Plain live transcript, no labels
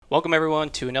Welcome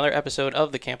everyone to another episode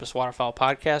of the Campus Waterfowl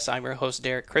podcast. I'm your host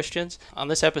Derek Christians. On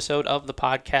this episode of the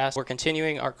podcast, we're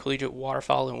continuing our collegiate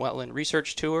waterfowl and wetland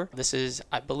research tour. This is,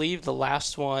 I believe, the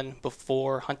last one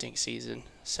before hunting season.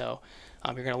 So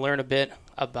you're going to learn a bit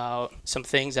about some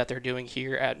things that they're doing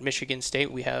here at Michigan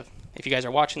State. We have, if you guys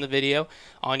are watching the video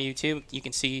on YouTube, you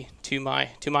can see to my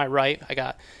right, I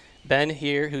got Ben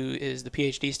here, who is the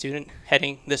PhD student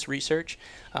heading this research.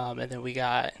 And then we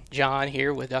got John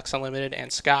here with Ducks Unlimited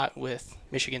and Scott with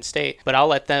Michigan State. But I'll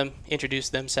let them introduce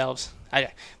themselves.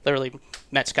 I literally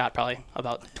met Scott probably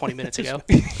about 20 minutes ago.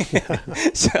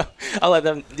 So I'll let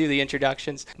them do the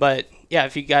introductions. But yeah,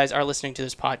 if you guys are listening to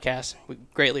this podcast, we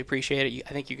greatly appreciate it.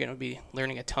 I think you're going to be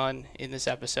learning a ton in this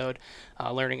episode,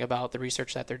 learning about the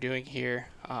research that they're doing here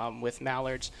with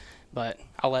mallards. But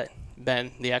I'll let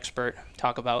Ben, the expert,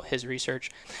 talk about his research.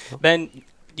 Ben,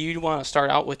 do you want to start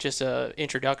out with just an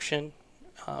introduction,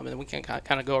 and then we can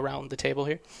kind of go around the table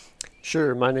here?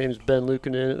 Sure. My name is Ben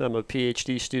Lukanen. I'm a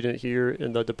PhD student here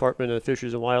in the Department of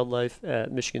Fisheries and Wildlife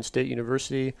at Michigan State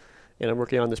University, and I'm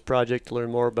working on this project to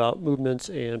learn more about movements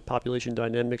and population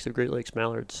dynamics of Great Lakes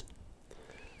mallards.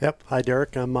 Yep. Hi,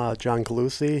 Derek. I'm John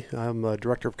Calusi. I'm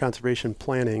Director of Conservation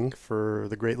Planning for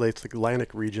the Great Lakes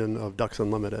Atlantic region of Ducks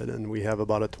Unlimited, and we have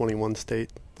about a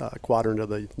 21-state quadrant of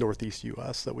the northeast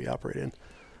U.S. that we operate in.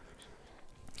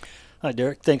 Hi,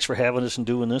 Derek. Thanks for having us and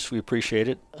doing this. We appreciate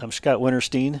it. I'm Scott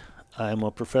Winterstein. I'm a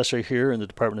professor here in the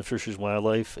Department of Fisheries and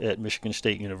Wildlife at Michigan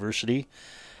State University,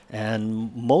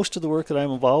 and most of the work that I'm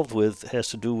involved with has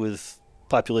to do with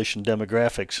population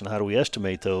demographics and how do we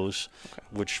estimate those,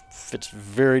 which fits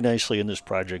very nicely in this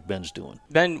project Ben's doing.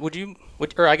 Ben,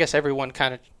 or I guess everyone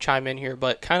kind of chime in here,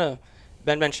 but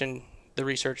Ben mentioned the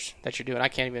research that you're doing. I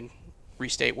can't even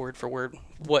restate word for word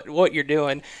what you're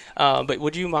doing, but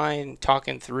would you mind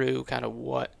talking through kind of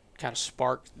what kind of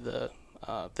sparked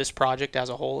this project as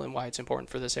a whole and why it's important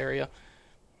for this area?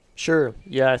 Sure.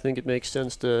 Yeah, I think it makes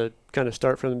sense to kind of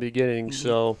start from the beginning. Mm-hmm.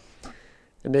 So,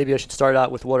 and maybe I should start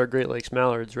out with what are Great Lakes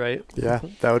mallards, right? Yeah,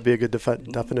 that would be a good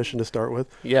definition to start with.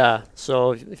 Yeah.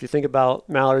 So if you think about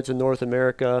mallards in North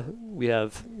America, we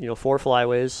have 4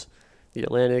 flyways: the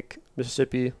Atlantic,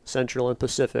 Mississippi, Central, and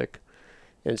Pacific.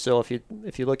 And so if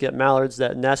you look at mallards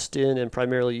that nest in and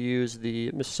primarily use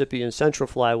the Mississippi and Central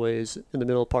flyways in the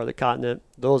middle part of the continent,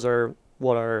 those are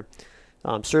what are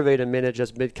surveyed and managed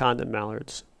as mid-continent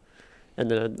mallards. And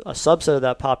then a subset of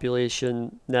that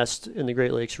population nests in the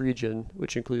Great Lakes region,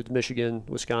 which includes Michigan,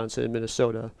 Wisconsin, and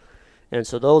Minnesota. And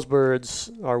so those birds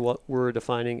are what we're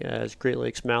defining as Great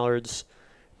Lakes mallards,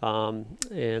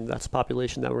 and that's the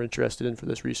population that we're interested in for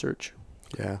this research.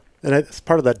 Yeah, and as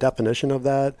part of that definition of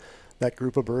that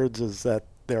group of birds is that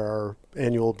there are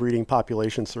annual breeding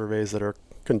population surveys that are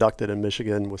conducted in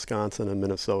Michigan, Wisconsin, and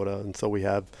Minnesota. And so we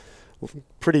have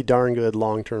pretty darn good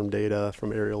long-term data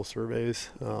from aerial surveys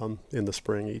in the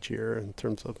spring each year in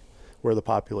terms of where the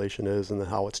population is and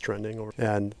how it's trending.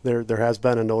 And there has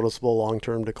been a noticeable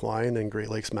long-term decline in Great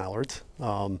Lakes mallards.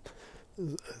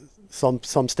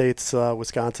 Some states,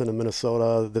 Wisconsin and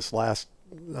Minnesota, this last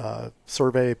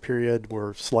survey period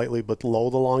were slightly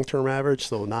below the long-term average,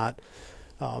 so not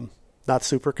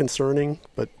super concerning,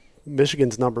 but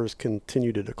Michigan's numbers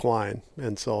continue to decline.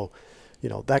 And so,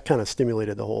 that kind of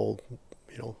stimulated the whole,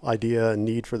 idea and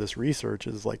need for this research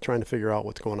is like trying to figure out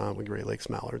what's going on with Great Lakes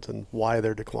mallards and why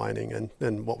they're declining.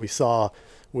 And what we saw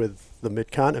with the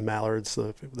mid-continent mallards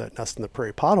that nest in the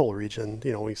prairie pothole region,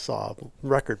 we saw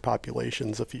record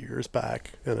populations a few years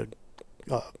back and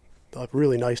a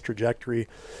really nice trajectory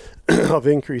of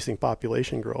increasing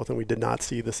population growth, and we did not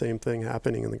see the same thing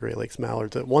happening in the Great Lakes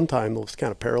mallards. At one time, those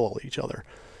kind of parallel each other,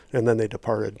 and then they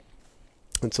departed.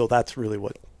 And so that's really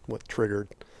what triggered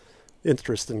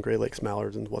interest in Great Lakes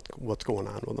mallards and what's going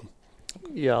on with them.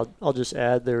 Yeah, I'll just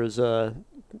add there was a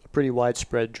pretty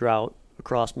widespread drought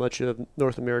across much of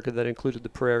North America that included the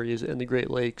prairies and the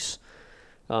Great Lakes,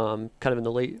 kind of in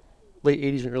the late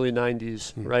 80s and early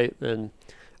 90s, mm-hmm. Right? And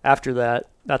after that,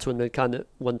 that's when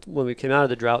when we came out of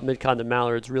the drought, mid-continent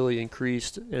mallards really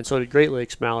increased, and so did Great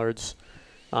Lakes mallards.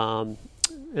 And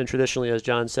traditionally, as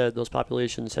John said, those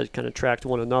populations had kind of tracked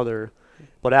one another.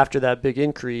 But after that big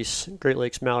increase, Great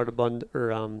Lakes mallard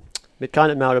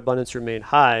mid-continent mallard abundance remained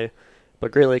high,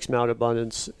 but Great Lakes mallard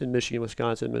abundance in Michigan,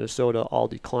 Wisconsin, and Minnesota all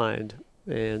declined.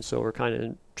 And so we're kind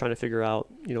of trying to figure out,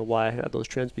 why have those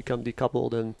trends become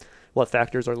decoupled and what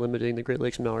factors are limiting the Great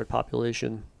Lakes mallard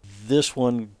population. This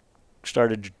one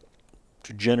started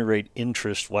to generate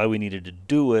interest, why we needed to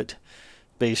do it,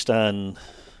 based on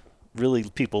really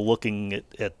people looking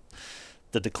at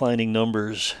the declining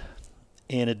numbers.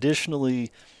 And additionally,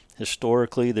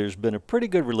 historically, there's been a pretty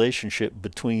good relationship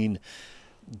between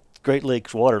Great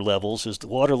Lakes water levels, as the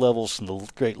water levels in the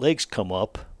Great Lakes come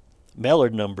up,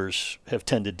 mallard numbers have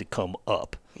tended to come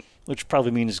up, which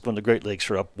probably means when the Great Lakes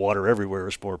are up, water everywhere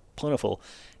is more plentiful.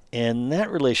 And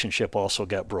that relationship also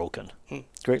got broken.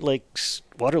 Great Lakes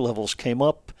water levels came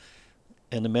up,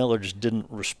 and the mallards didn't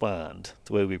respond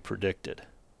the way we predicted.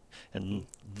 And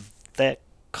that,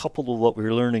 coupled with what we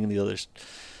were learning in the other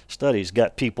studies,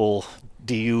 got people,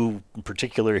 DU in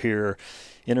particular here,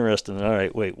 interested in, all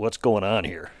right, wait, what's going on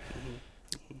here?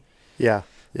 Yeah.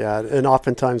 And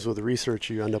oftentimes with research,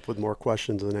 you end up with more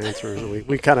questions than answers. And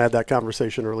we kind of had that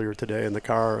conversation earlier today in the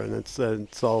car. And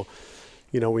so,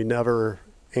 we never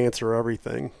answer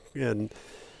everything. And,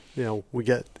 we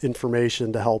get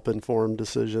information to help inform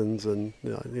decisions. And,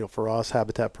 for us,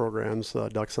 habitat programs,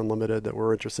 Ducks Unlimited, that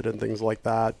we're interested in things like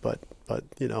that. But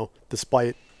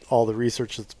despite all the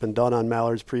research that's been done on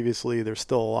mallards previously, there's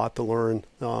still a lot to learn.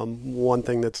 One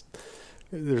thing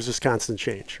there's just constant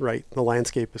change, right? The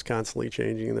landscape is constantly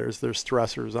changing. There's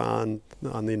stressors on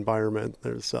the environment.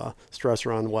 There's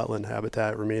stressor on wetland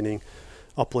habitat, remaining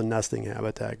upland nesting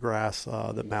habitat, grass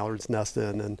that mallards nest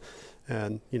in,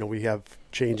 and we have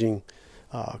changing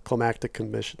climatic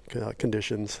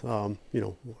conditions.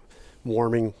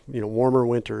 Warmer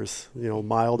winters,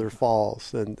 milder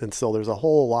falls, and so there's a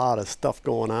whole lot of stuff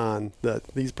going on that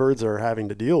these birds are having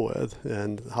to deal with,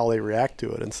 and how they react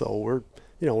to it. And so we're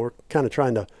kind of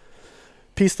trying to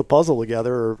piece the puzzle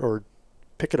together or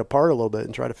pick it apart a little bit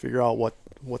and try to figure out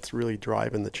what's really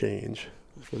driving the change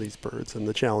for these birds and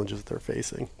the challenges they're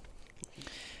facing.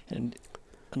 And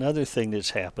another thing that's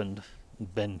happened,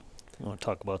 Ben, I want to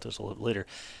talk about this a little later,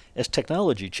 as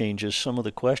technology changes, some of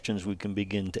the questions we can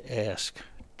begin to ask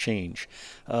change.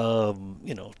 10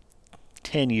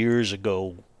 years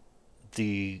ago,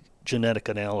 the genetic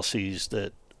analyses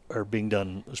that are being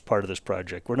done as part of this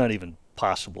project were not even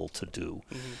possible to do.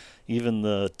 Mm-hmm. Even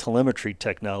the telemetry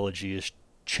technology has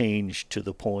changed to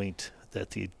the point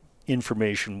that the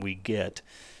information we get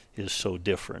is so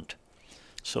different.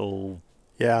 So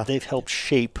they've helped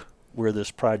shape where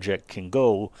this project can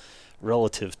go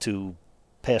relative to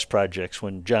past projects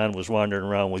when John was wandering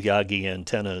around with Yagi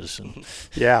antennas. And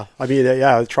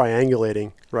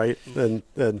triangulating, right? And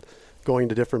going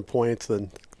to different points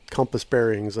and compass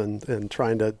bearings and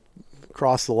trying to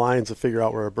cross the lines to figure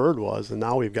out where a bird was. And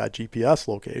now we've got GPS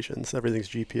locations. Everything's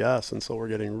GPS. And so we're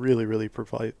getting really, really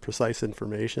precise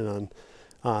information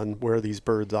on where these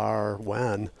birds are,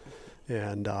 when.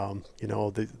 And,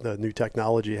 the new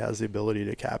technology has the ability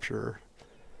to capture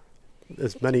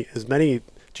as many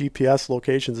GPS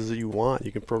locations as you want.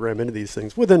 You can program into these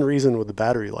things within reason with the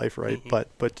battery life, right? Mm-hmm.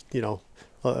 But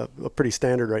a pretty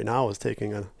standard right now is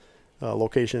taking a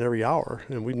location every hour,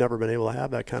 and we've never been able to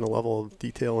have that kind of level of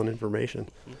detail and information.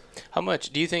 How much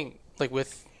do you think, like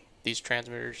with these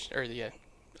transmitters or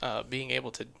being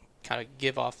able to kind of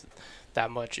give off that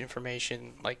much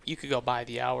information, like you could go by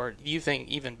the hour, do you think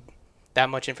even that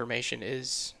much information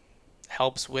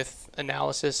helps with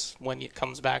analysis when it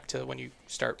comes back to when you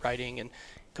start writing and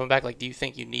coming back? Like, do you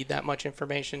think you need that much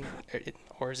information,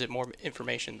 or is it more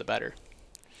information the better?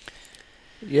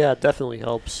 Yeah, it definitely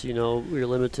helps. We were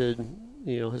limited,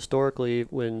 historically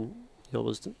when it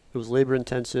was labor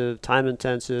intensive, time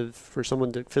intensive for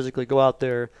someone to physically go out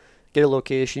there, get a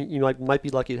location. You might be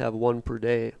lucky to have one per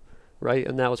day, right?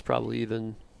 And that was probably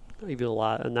even a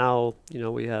lot. And now,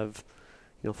 we have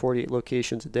 48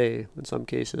 locations a day in some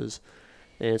cases.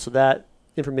 And so that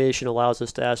information allows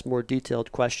us to ask more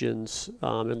detailed questions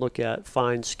and look at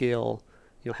fine scale,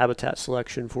 habitat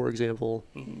selection, for example,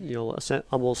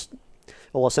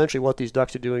 essentially what these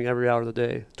ducks are doing every hour of the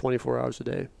day, 24 hours a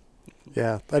day.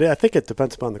 Yeah, I think it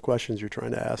depends upon the questions you're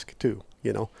trying to ask too.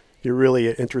 You're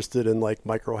really interested in like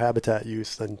microhabitat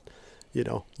use, then,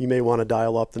 you may want to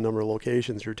dial up the number of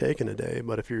locations you're taking a day.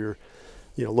 But if you're,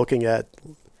 looking at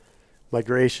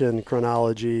migration,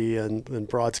 chronology, and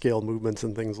broad scale movements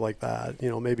and things like that,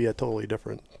 maybe a totally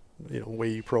different, way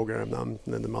you program them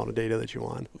and the amount of data that you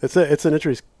want. It's an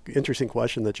interesting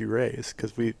question that you raise,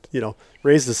 because we,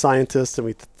 raised as scientists and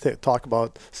we talk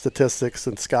about statistics,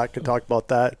 and Scott can talk about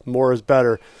that. More is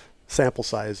better. Sample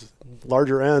size,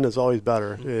 larger N is always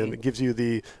better, and it gives you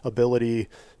the ability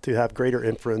to have greater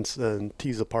inference and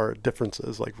tease apart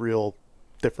differences, like real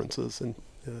differences, and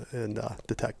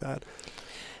detect that.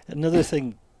 Another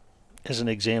thing, as an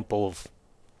example of,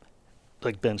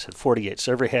 like Ben said, 48.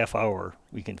 So every half hour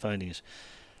we can find these.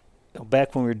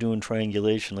 Back when we were doing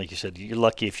triangulation, like you said, you're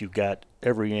lucky if you got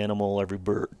every animal, every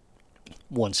bird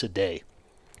once a day.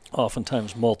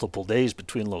 Oftentimes multiple days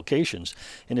between locations.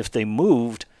 And if they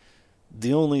moved,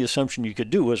 the only assumption you could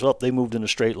do was, well, they moved in a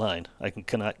straight line. I can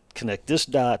connect this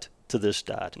dot to this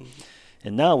dot. Mm-hmm.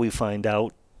 And now we find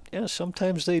out, yeah,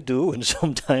 sometimes they do, and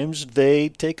sometimes they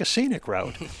take a scenic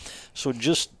route. So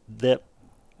just that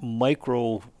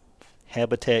micro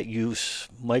habitat use,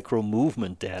 micro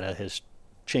movement data has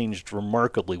changed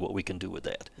remarkably what we can do with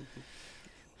that.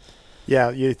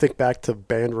 Yeah, you think back to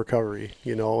band recovery,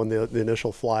 and the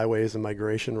initial flyways and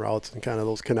migration routes and kind of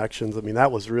those connections. I mean,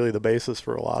 that was really the basis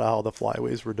for a lot of how the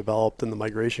flyways were developed in the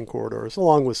migration corridors,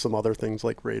 along with some other things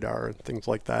like radar and things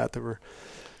like that were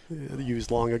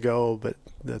used long ago, but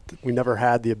that we never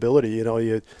had the ability.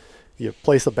 You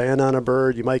place a band on a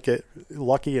bird, you might get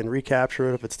lucky and recapture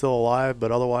it if it's still alive,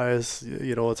 but otherwise,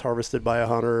 it's harvested by a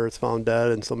hunter, it's found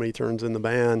dead, and somebody turns in the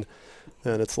band,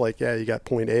 and it's like, yeah, you got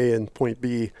point A and point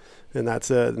B, and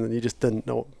that's it. And then you just didn't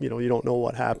know, you don't know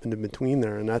what happened in between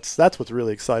there. And that's what's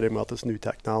really exciting about this new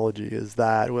technology is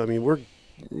that, I mean,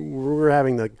 we're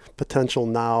having the potential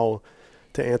now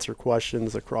to answer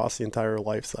questions across the entire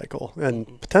life cycle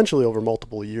and potentially over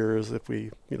multiple years if we,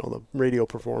 the radio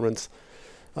performance,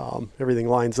 everything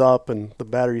lines up and the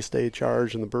batteries stay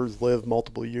charged and the birds live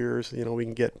multiple years, we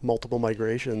can get multiple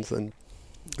migrations. And,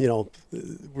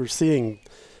 we're seeing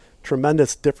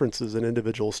tremendous differences in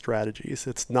individual strategies.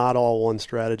 It's not all one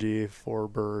strategy for a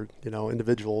bird.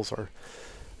 Individuals are,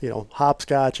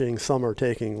 hopscotching. Some are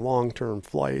taking long-term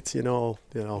flights.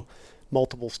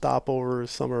 Multiple stopovers.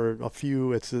 Some are a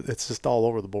few. It's just all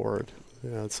over the board.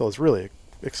 So it's really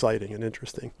exciting and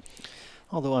interesting.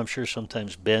 Although I'm sure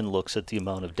sometimes Ben looks at the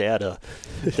amount of data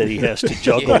that he has to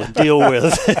juggle and deal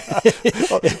with,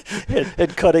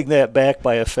 and cutting that back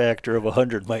by a factor of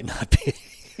 100 might not be.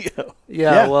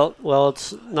 Yeah. Well,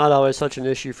 it's not always such an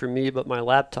issue for me, but my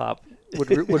laptop would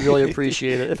really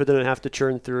appreciate it if it didn't have to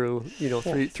churn through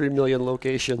 3 million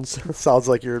locations. Sounds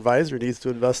like your advisor needs to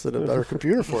invest in a better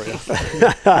computer for you.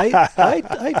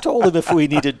 I told him if we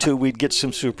needed to, we'd get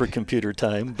some supercomputer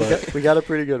time, but we got a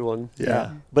pretty good one.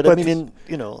 Yeah. But I mean,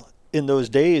 in those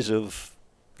days of,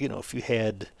 if you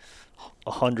had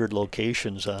 100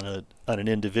 locations on an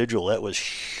individual, that was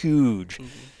huge.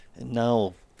 And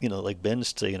now, like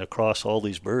Ben's saying, across all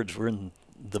these birds, we're in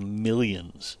the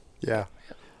millions. Yeah.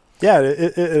 Yeah,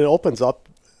 it opens up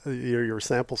your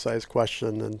sample size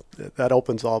question, and that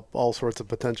opens up all sorts of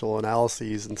potential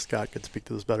analyses. And Scott could speak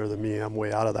to this better than me. I'm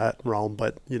way out of that realm,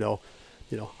 but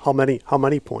how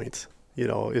many points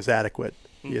is adequate,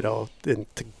 and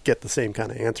to get the same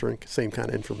kind of answer and same kind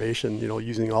of information,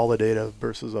 using all the data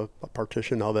versus a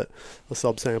partition of it, a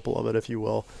subsample of it, if you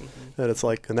will. And it's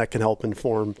like, and that can help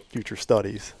inform future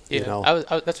studies. Yeah,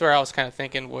 that's where I was kind of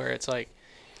thinking, where it's like,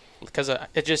 because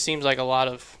it just seems like a lot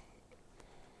of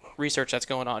research that's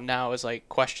going on now is like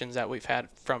questions that we've had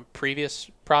from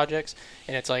previous projects,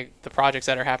 and it's like the projects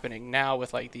that are happening now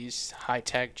with like these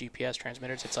high-tech GPS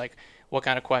transmitters, it's like what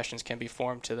kind of questions can be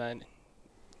formed to then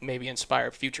maybe inspire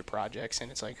future projects,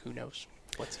 and it's like who knows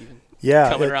what's even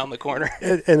coming around the corner.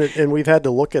 and we've had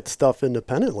to look at stuff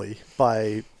independently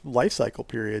by life cycle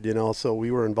period, so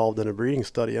we were involved in a breeding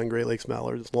study on Great Lakes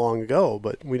mallards long ago,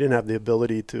 but we didn't have the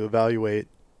ability to evaluate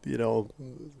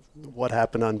what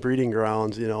happened on breeding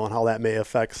grounds, and how that may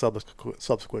affect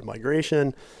subsequent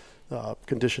migration,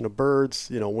 condition of birds,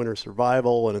 winter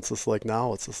survival. And it's just like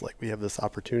now it's just like we have this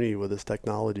opportunity with this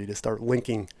technology to start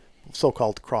linking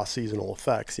so-called cross-seasonal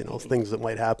effects, things that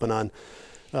might happen on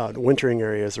wintering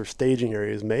areas or staging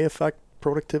areas may affect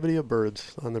productivity of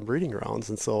birds on the breeding grounds.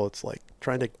 And so it's like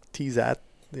trying to tease that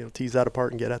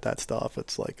apart and get at that stuff.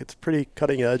 It's like, it's pretty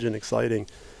cutting edge and exciting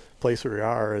place where we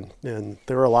are. And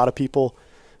there are a lot of people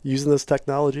using this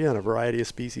technology on a variety of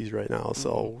species right now.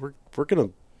 So we're going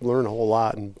to learn a whole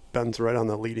lot, and Ben's right on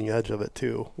the leading edge of it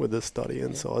too with this study.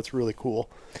 And so it's really cool.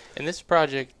 And this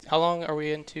project, how long are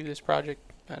we into this project?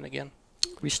 And again,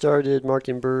 we started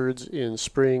marking birds in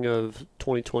spring of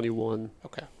 2021.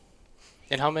 Okay.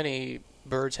 And how many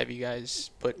birds have you guys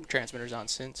put transmitters on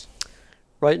since?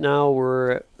 Right now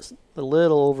we're a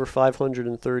little over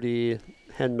 530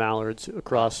 hen mallards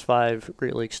across 5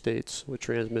 Great Lakes states with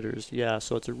transmitters. Yeah,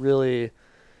 so it's we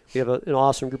have an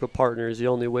awesome group of partners. The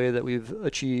only way that we've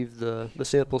achieved the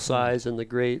sample size and the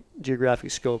great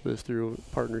geographic scope is through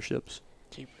partnerships.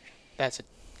 That's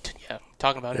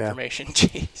talking about information.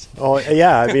 Jeez. Oh,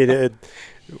 yeah. I mean,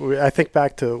 I think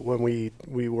back to when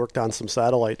we worked on some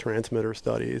satellite transmitter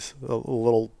studies,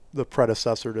 the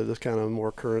predecessor to this kind of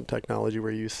more current technology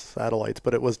where you use satellites,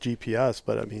 but it was GPS.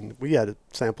 But I mean, we had a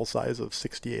sample size of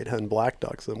 68 hen black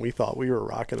ducks, and we thought we were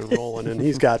rocking and rolling. And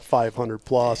he's got 500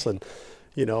 plus, and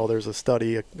there's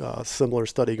a similar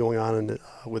study going on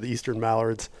with eastern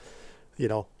mallards,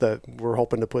 that we're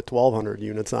hoping to put 1,200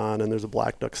 units on, and there's a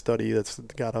black duck study that's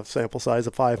got a sample size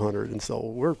of 500, and so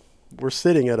we're we're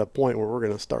sitting at a point where we're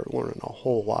going to start learning a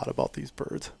whole lot about these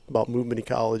birds, about movement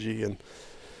ecology, and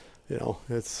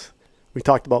we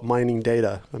talked about mining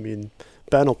data. I mean,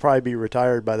 Ben will probably be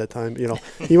retired by the time,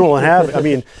 he won't have,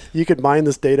 you could mine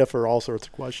this data for all sorts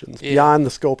of questions beyond the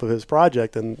scope of his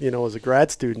project. And, as a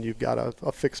grad student, you've got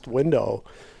a fixed window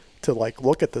to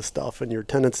look at this stuff, and your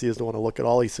tendency is to want to look at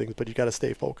all these things, but you got to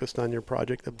stay focused on your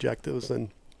project objectives, and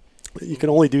you can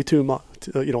only do so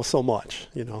much,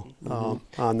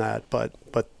 on that. But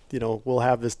we'll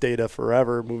have this data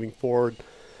forever moving forward.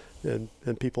 And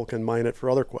people can mine it for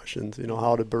other questions.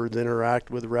 How do birds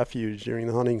interact with refuge during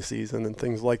the hunting season and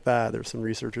things like that? There's some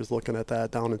researchers looking at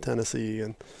that down in Tennessee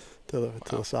and to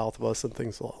the south of us and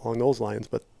things along those lines.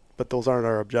 But those aren't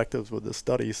our objectives with this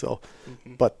study. So,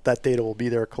 but that data will be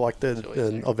there collected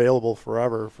and available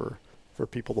forever for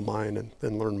people to mine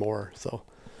and learn more. So,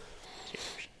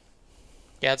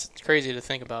 yeah, it's crazy to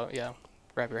think about. Yeah,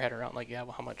 wrap your head around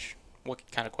what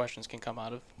kind of questions can come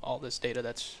out of all this data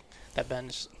that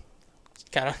Ben's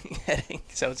kind of heading.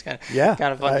 So it's kind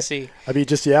of fun to see.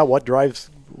 What drives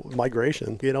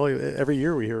migration? Every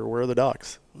year we hear, where are the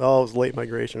ducks? Oh, it was late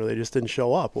migration, or they just didn't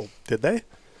show up. Well, did they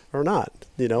or not?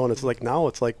 And it's now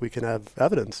it's we can have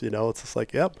evidence. It's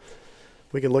just yep,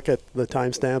 we can look at the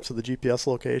timestamps of the GPS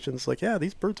locations.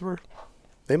 These birds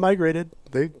they migrated.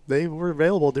 They were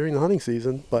available during the hunting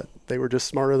season, but they were just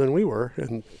smarter than we were,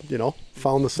 and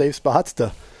found the safe spots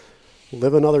to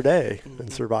live another day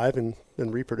and survive and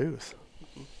reproduce.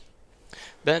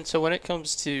 Ben, so when it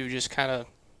comes to just kind of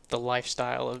the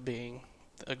lifestyle of being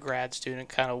a grad student,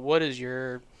 kind of what does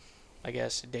your,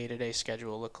 day-to-day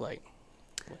schedule look like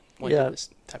when you do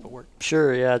this type of work?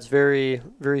 Sure, yeah, it's very,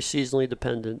 very seasonally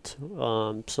dependent.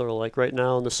 So right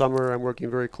now in the summer, I'm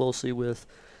working very closely with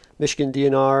Michigan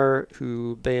DNR,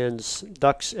 who bans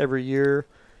ducks every year.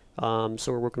 So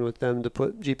we're working with them to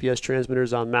put GPS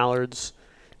transmitters on mallards.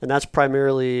 And that's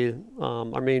primarily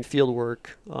our main field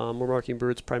work. We're marking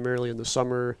birds primarily in the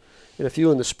summer and a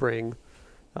few in the spring.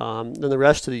 Then the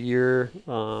rest of the year,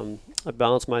 I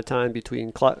balance my time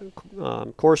between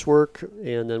coursework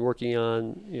and then working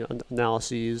on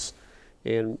analyses.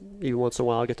 And even once in a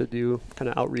while, I get to do kind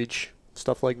of outreach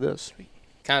stuff like this.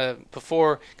 Kind of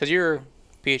before, because you're a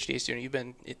PhD student, you've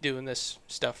been doing this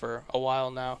stuff for a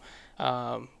while now.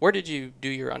 Where did you do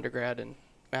your undergrad and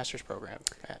master's program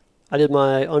at? I did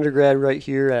my undergrad right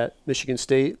here at Michigan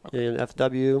State in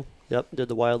FW. Did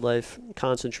the wildlife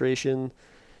concentration.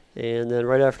 And then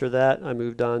right after that, I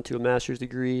moved on to a master's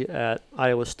degree at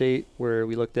Iowa State, where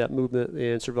we looked at movement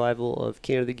and survival of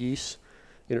Canada geese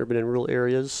in urban and rural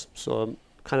areas. So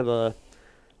kind of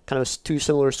two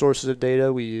similar sources of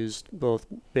data. We used both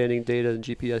banding data and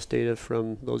GPS data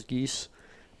from those geese.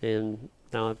 And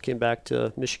now I came back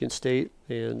to Michigan State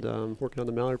and working on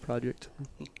the Mallard project.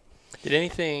 Did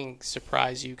anything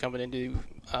surprise you coming into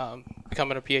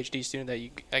becoming a PhD student that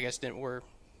you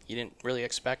didn't really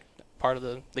expect part of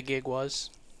the gig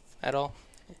was at all?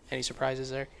 Any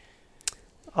surprises there?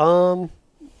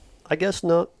 I guess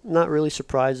not really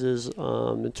surprises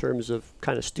in terms of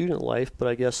kind of student life, but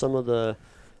I guess some of the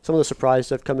surprises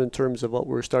have come in terms of what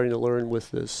we're starting to learn with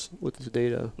this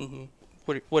data. Mm-hmm.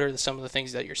 What are some of the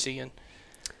things that you're seeing?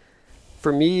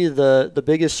 For me, the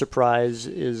biggest surprise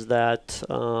is that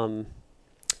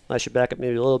I should back up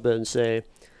maybe a little bit and say,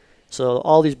 so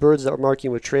all these birds that we're marking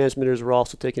with transmitters, we're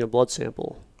also taking a blood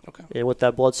sample. Okay. And with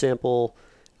that blood sample,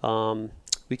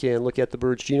 we can look at the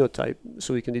bird's genotype,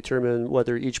 so we can determine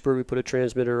whether each bird we put a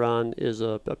transmitter on is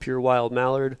a pure wild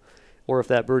mallard, or if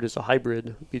that bird is a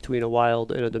hybrid between a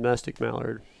wild and a domestic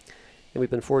mallard. And we've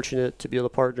been fortunate to be able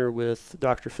to partner with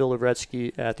Dr. Phil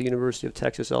Lavretsky at the University of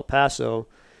Texas, El Paso.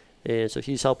 And so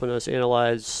he's helping us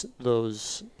analyze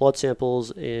those blood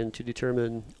samples and to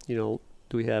determine, do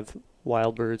we have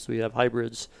wild birds, do we have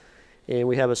hybrids? And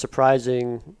we have a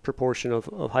surprising proportion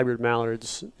of hybrid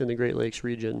mallards in the Great Lakes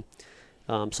region.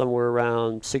 Somewhere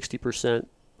around 60%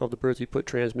 of the birds we put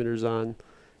transmitters on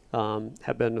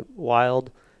have been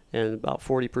wild, and about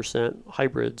 40%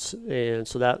 hybrids. And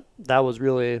so that was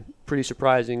really pretty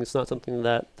surprising. It's not something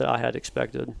that I had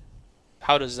expected.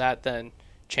 How does that then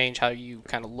change how you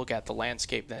kind of look at the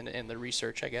landscape then in the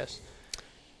research, I guess?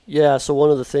 Yeah, so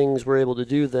one of the things we're able to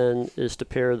do then is to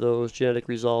pair those genetic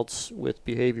results with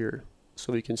behavior.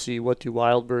 So we can see, what do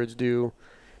wild birds do,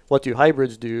 what do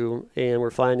hybrids do, and we're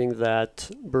finding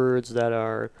that birds that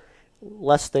are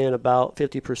less than about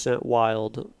 50%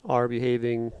 wild are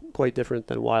behaving quite different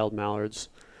than wild mallards.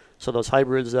 So those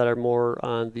hybrids that are more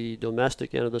on the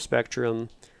domestic end of the spectrum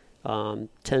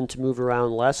tend to move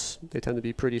around less. They tend to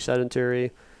be pretty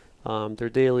sedentary. Their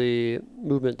daily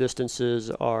movement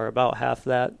distances are about half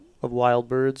that of wild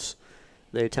birds.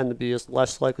 They tend to be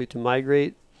less likely to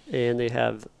migrate, and they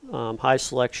have high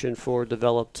selection for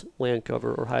developed land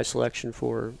cover or high selection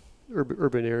for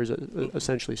urban areas,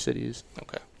 essentially cities.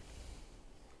 Okay.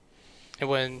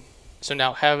 And so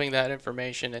now having that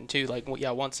information, and too, like,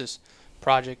 once this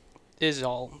project is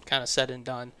all kind of said and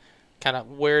done, kind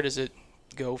of where does it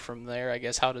go from there? I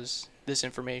guess, how does this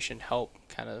information help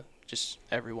kind of just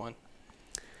everyone?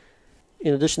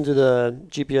 In addition to the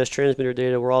GPS transmitter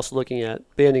data, we're also looking at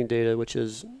banding data, which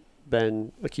has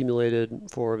been accumulated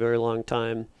for a very long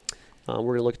time. We're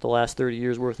going to look at the last 30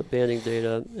 years worth of banding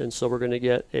data, and so we're going to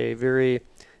get a very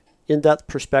in-depth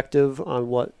perspective on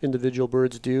what individual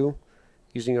birds do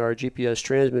using our GPS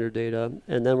transmitter data,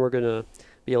 and then we're going to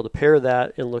be able to pair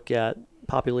that and look at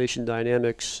population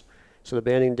dynamics. So the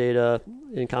banding data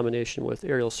in combination with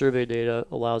aerial survey data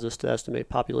allows us to estimate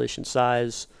population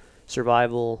size,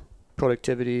 survival,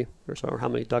 productivity, or how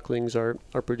many ducklings are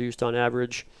produced on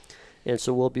average. And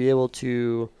so we'll be able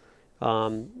to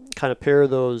kind of pair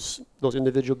those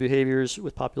individual behaviors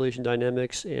with population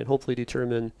dynamics and hopefully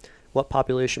determine what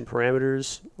population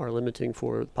parameters are limiting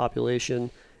for the population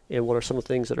and what are some of the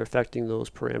things that are affecting those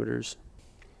parameters.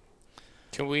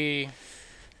 Can we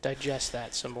digest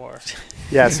that some more?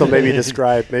 Yeah, so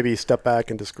maybe step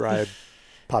back and describe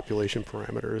population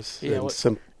parameters in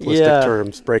simplistic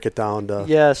terms, break it down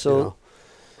to,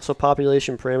 So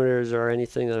population parameters are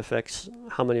anything that affects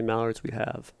how many mallards we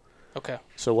have. Okay.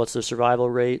 So what's the survival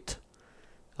rate?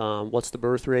 What's the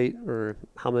birth rate, or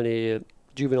how many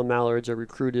juvenile mallards are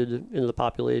recruited into the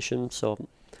population? So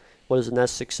what is the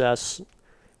nest success?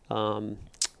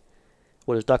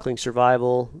 What is duckling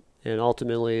survival? And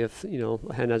ultimately, if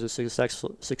a hen has a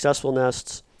successful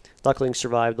nest, ducklings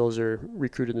survive, those are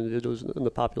recruited individuals in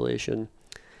the population.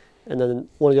 And then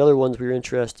one of the other ones we were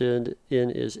interested in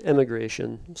is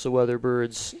emigration. So whether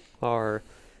birds are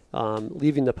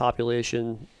leaving the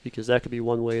population, because that could be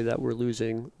one way that we're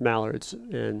losing mallards.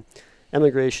 And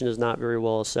emigration is not very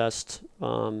well assessed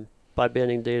by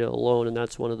banding data alone, and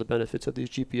that's one of the benefits of these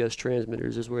GPS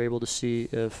transmitters, is we're able to see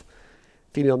if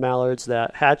female mallards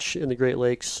that hatch in the Great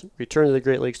Lakes return to the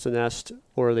Great Lakes to nest,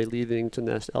 or are they leaving to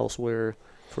nest elsewhere,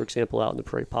 for example, out in the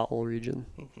prairie pothole region.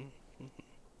 Mm-hmm. Mm-hmm.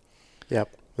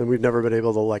 Yep. And we've never been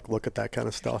able to look at that kind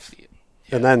of stuff. Yeah.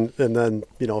 And then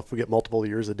if we get multiple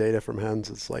years of data from hens,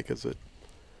 it's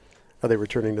are they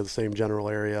returning to the same general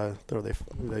area? Are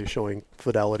they showing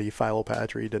fidelity,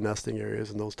 phylopatry to nesting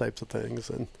areas and those types of things?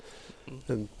 And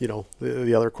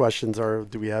the other questions are,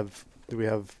 do we have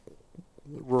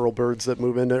rural birds that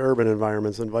move into urban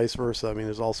environments and vice versa? I mean,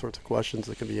 there's all sorts of questions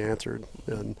that can be answered.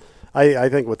 And I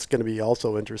think what's going to be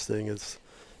also interesting is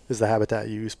the habitat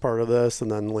use part of this,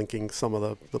 and then linking some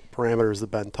of the parameters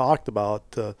that Ben talked about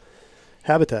to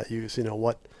habitat use.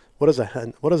 What does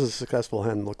a successful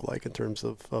hen look like in terms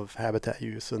of habitat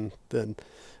use, and then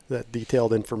that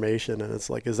detailed information? And it's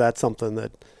is that something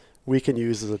that we can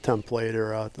use as a template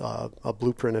or a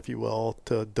blueprint, if you will,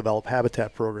 to develop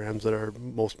habitat programs that are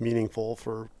most meaningful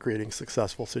for creating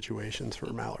successful situations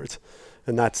for mallards?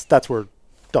 And that's where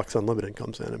Ducks Unlimited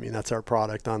comes in. I mean, that's our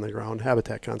product on the ground,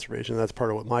 habitat conservation. That's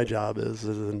part of what my job is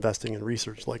investing in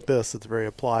research like this. It's very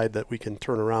applied, that we can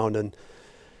turn around and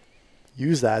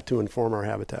use that to inform our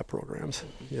habitat programs.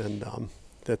 And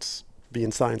that's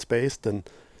being science-based and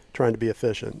trying to be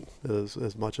efficient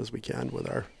as much as we can with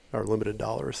our limited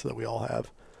dollars that we all have.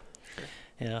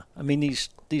 Yeah, I mean,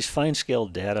 these fine-scale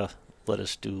data let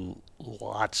us do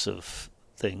lots of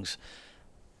things,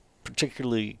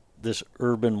 particularly this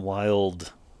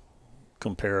urban-wild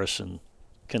comparison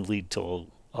can lead to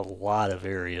a lot of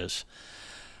areas.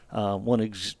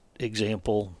 One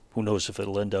example, who knows if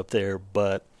it'll end up there,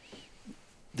 but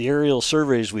the aerial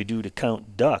surveys we do to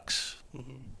count ducks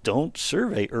don't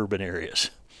survey urban areas.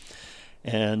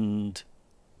 And,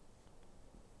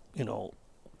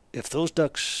 if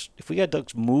we got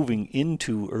ducks moving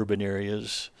into urban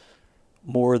areas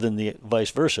more than the vice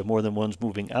versa, more than ones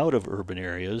moving out of urban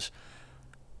areas,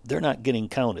 they're not getting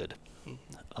counted.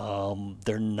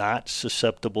 They're not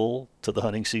susceptible to the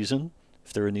hunting season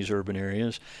if they're in these urban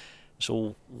areas.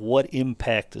 So what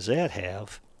impact does that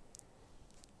have?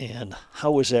 And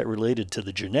how is that related to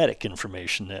the genetic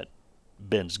information that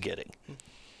Ben's getting?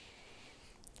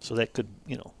 So that could,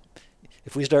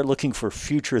 if we start looking for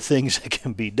future things that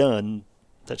can be done,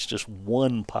 that's just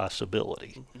one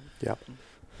possibility. Yeah.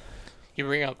 You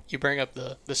bring up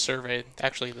the survey.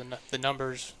 Actually, the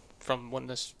numbers from when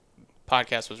this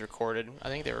podcast was recorded, I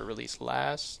think they were released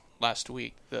last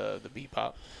week, the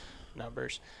BPOP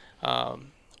numbers. But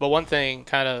one thing we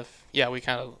kind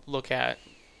of look at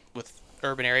with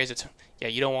urban areas,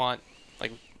 you don't want,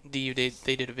 like DU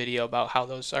they did a video about how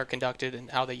those are conducted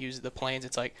and how they use the planes.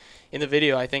 It's like in the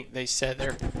video, I think they said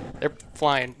they're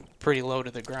flying pretty low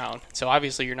to the ground. So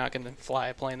obviously you're not going to fly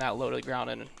a plane that low to the ground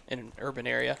in an urban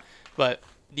area. But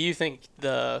do you think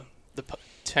the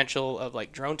potential of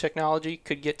like drone technology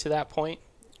could get to that point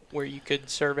where you could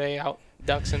survey out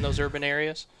ducks in those urban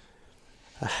areas?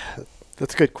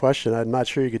 That's a good question. I'm not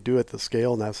sure you could do it at the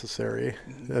scale necessary.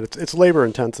 It's labor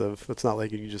intensive. It's not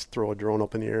like you can just throw a drone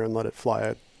up in the air and let it fly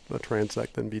a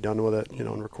transect and be done with it,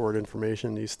 and record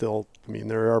information.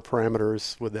 There are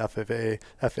parameters with the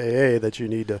FAA that you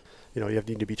need to, you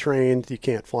need to be trained. You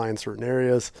can't fly in certain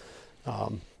areas.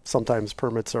 Sometimes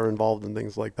permits are involved in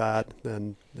things like that.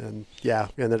 And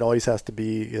it always has to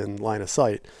be in line of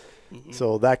sight. Mm-hmm.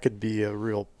 So that could be a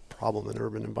real problem in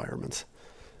urban environments.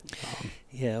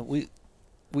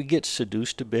 We get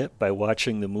seduced a bit by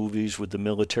watching the movies with the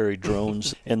military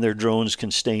drones, and their drones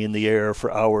can stay in the air for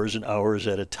hours and hours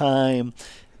at a time.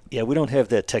 Yeah, we don't have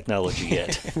that technology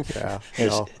yet.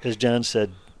 As John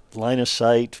said, line of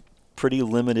sight, pretty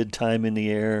limited time in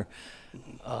the air.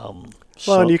 And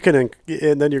then you're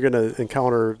going to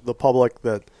encounter the public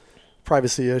that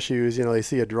privacy issues. They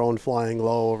see a drone flying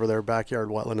low over their backyard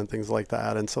wetland and things like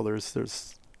that, and so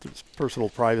there's personal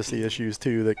privacy issues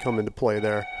too that come into play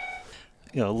there.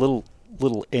 A little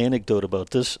anecdote about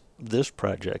this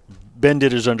project. Ben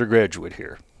did his undergraduate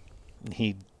here.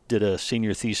 He did a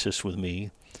senior thesis with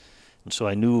me, and so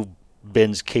I knew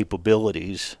Ben's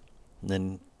capabilities. And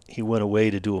then he went away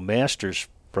to do a master's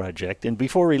project, and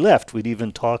before he left, we'd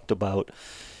even talked about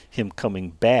him coming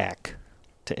back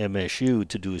to MSU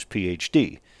to do his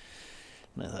PhD.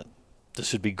 And I thought,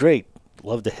 this would be great.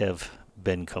 Love to have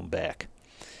Ben come back.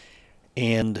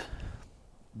 And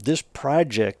this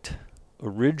project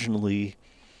originally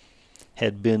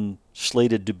had been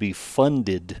slated to be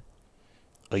funded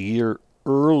a year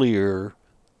earlier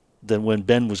than when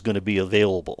Ben was going to be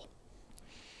available.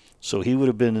 So he would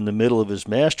have been in the middle of his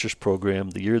master's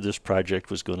program the year this project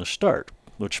was going to start,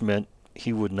 which meant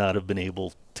he would not have been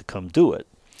able to come do it.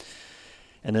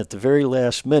 And at the very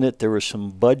last minute, there were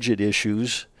some budget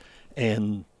issues,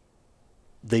 and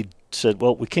they said,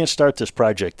 well, we can't start this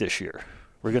project this year.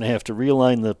 We're going to have to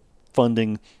realign the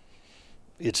funding.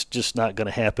 It's just not going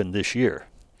to happen this year.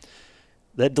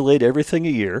 That delayed everything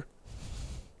a year.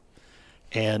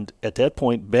 And at that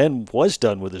point, Ben was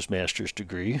done with his master's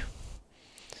degree.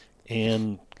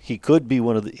 And he could be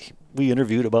we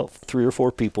interviewed about 3 or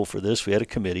 4 people for this. We had a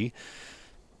committee.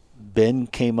 Ben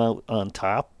came out on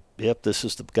top. Yep, this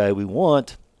is the guy we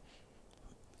want.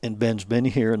 And Ben's been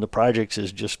here, and the project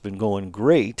has just been going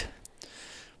great.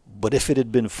 But if it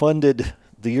had been funded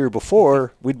the year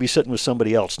before, we'd be sitting with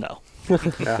somebody else now.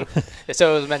 Yeah.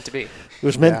 So it was meant to be. It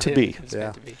was meant to be. It was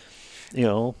meant to be.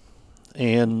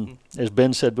 And as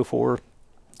Ben said before,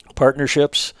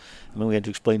 partnerships, we had to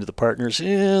explain to the partners,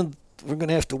 we're going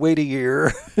to have to wait a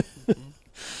year.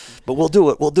 But we'll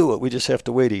do it. We just have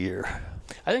to wait a year.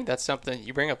 I think that's something,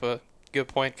 you bring up a good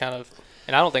point, kind of,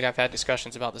 and I don't think I've had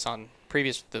discussions about this on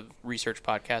the research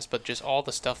podcast, but just all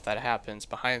the stuff that happens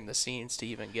behind the scenes to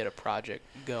even get a project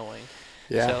going.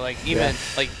 Yeah. So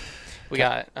we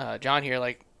got John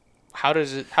here. How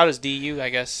does DU, I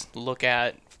guess, look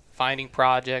at finding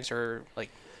projects, or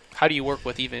how do you work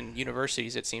with even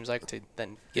universities? It seems like to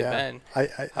then get Ben. I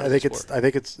think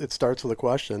it starts with a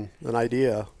question, an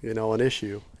idea, an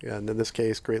issue, and in this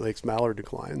case, Great Lakes mallard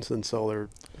declines, and so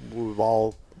we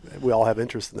all have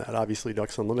interest in that. Obviously,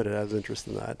 Ducks Unlimited has interest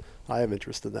in that. I have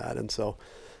interest in that, and so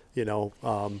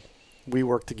we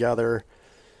work together.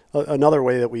 Another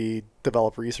way that we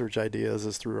develop research ideas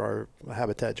is through our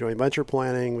habitat joint venture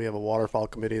planning. We have a waterfowl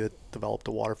committee that developed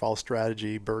a waterfowl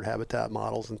strategy, bird habitat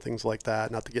models, and things like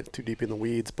that. Not to get too deep in the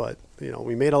weeds, but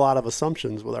we made a lot of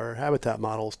assumptions with our habitat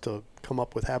models to come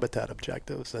up with habitat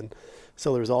objectives, and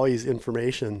so there's always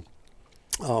information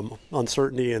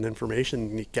uncertainty and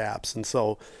information gaps, and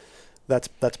so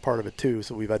that's part of it too.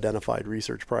 So we've identified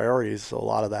research priorities, so a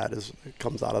lot of that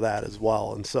comes out of that as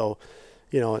well, and so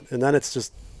and then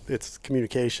it's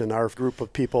communication. Our group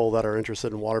of people that are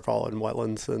interested in waterfowl and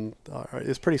wetlands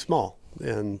is pretty small,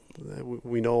 and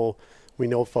we know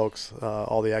folks,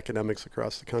 all the academics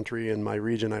across the country. In my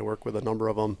region, I work with a number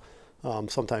of them,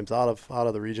 sometimes out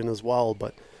of the region as well,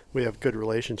 but we have good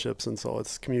relationships, and so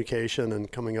it's communication and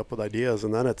coming up with ideas,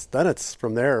 and then it's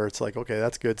from there. It's like, okay,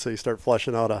 that's good. So you start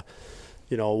fleshing out a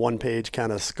 1-page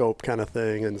kind of scope kind of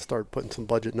thing, and start putting some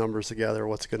budget numbers together.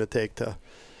 What's it going to take to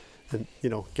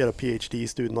get a PhD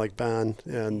student like Ben,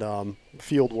 and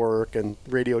field work and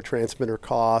radio transmitter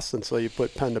costs, and so you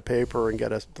put pen to paper and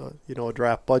get a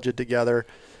draft budget together,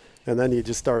 And then you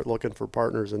just start looking for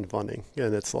partners and funding.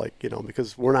 And it's like,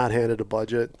 because we're not handed a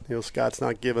budget, Scott's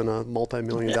not given a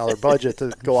multi-million-dollar budget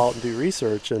to go out and do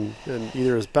research, and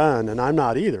either is Ben, and I'm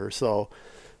not either. So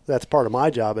that's part of my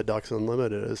job at Ducks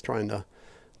Unlimited, is trying to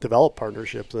develop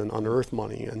partnerships and unearth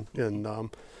money. And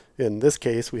in this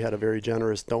case, we had a very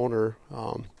generous donor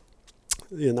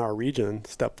in our region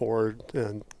step forward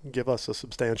and give us a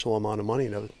substantial amount of money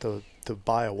to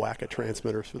buy a whack of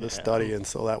transmitters for this study. And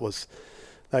so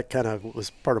that kind of was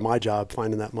part of my job,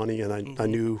 finding that money. And I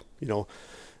knew,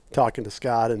 talking to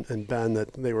Scott and Ben,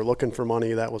 that they were looking for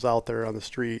money that was out there on the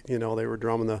street. They were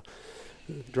drumming the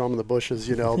bushes,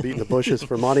 beating the bushes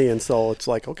for money. And so it's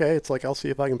like, okay, I'll see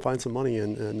if I can find some money.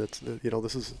 And it's,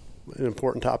 this is an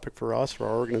important topic for us, for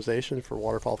our organization, for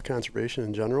waterfowl conservation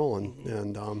in general.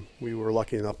 And we were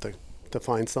lucky enough to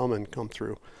find some and come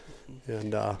through.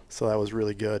 And so that was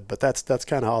really good. But that's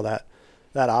kind of how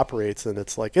that operates. And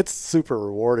it's like, it's super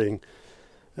rewarding.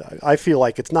 I feel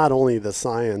like it's not only the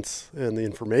science and the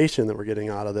information that we're getting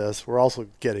out of this, we're also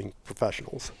getting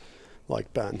professionals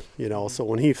like Ben, so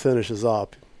when he finishes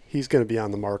up, he's going to be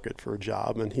on the market for a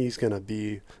job, and he's going to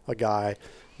be a guy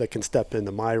that can step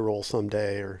into my role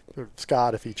someday, or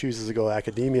Scott if he chooses to go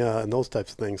academia and those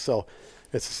types of things. So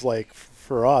it's just like,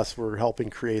 for us, we're helping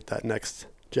create that next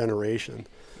generation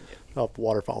of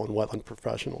waterfowl and wetland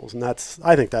professionals, and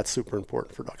I think that's super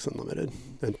important for Ducks Unlimited.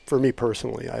 And for me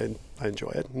personally, I enjoy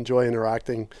it. Enjoy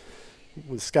interacting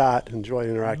with Scott, enjoy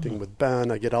interacting with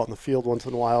Ben. I get out in the field once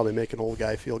in a while. They make an old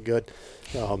guy feel good.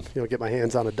 Get my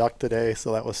hands on a duck today,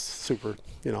 so that was super.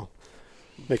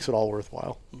 Makes it all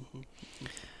worthwhile.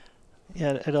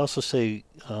 Yeah, I'd also say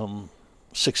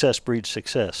success breeds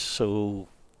success. So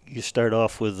you start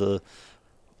off with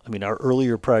our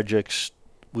earlier projects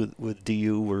with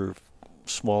DU were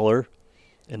smaller,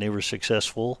 and they were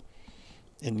successful,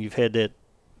 and you've had that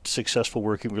successful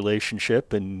working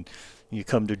relationship, and you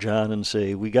come to John and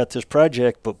say, we got this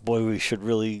project, but boy, we could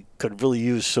really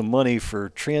use some money for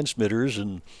transmitters,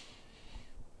 and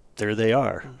there they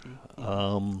are.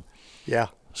 Yeah.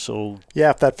 So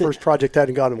if that first project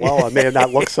hadn't gone well, I may have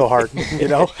not looked so hard,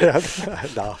 No.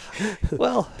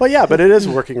 Well, but it is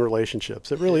working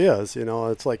relationships. It really is.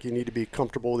 It's like you need to be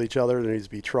comfortable with each other. There needs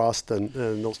to be trust and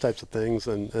those types of things,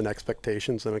 and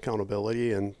expectations and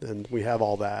accountability, and we have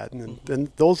all that.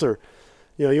 And those are,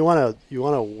 you want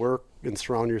to work and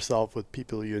surround yourself with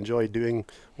people you enjoy doing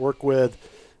work with,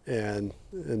 and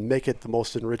make it the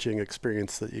most enriching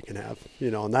experience that you can have.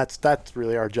 And that's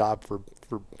really our job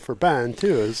for Ben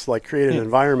too, is like create an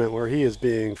environment where he is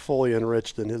being fully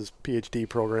enriched in his PhD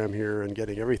program here and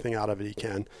getting everything out of it he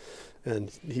can,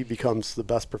 and he becomes the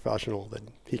best professional that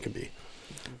he can be.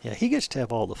 Yeah, he gets to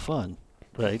have all the fun,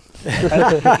 right?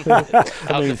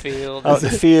 Out in the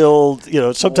field.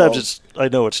 Sometimes I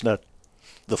know it's not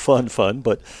the fun,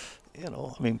 but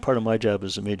part of my job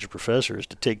as a major professor is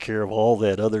to take care of all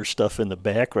that other stuff in the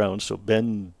background, so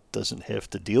Ben doesn't have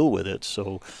to deal with it,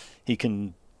 so he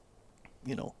can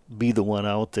be the one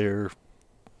out there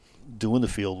doing the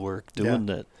field work, doing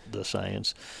the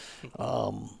science.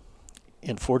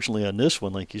 And fortunately on this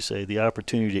one, like you say, the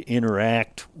opportunity to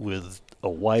interact with a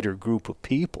wider group of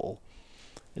people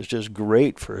is just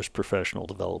great for his professional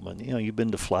development. You've been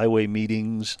to flyway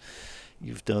meetings,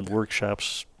 you've done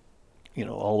workshops,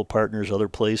 all the partners, other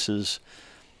places.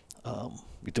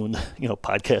 You're doing,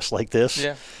 podcasts like this.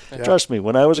 Yeah. Trust me,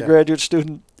 when I was a graduate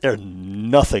student, they're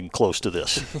nothing close to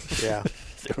this. Yeah.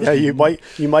 You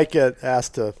might get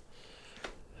asked to,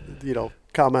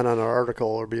 comment on an article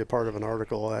or be a part of an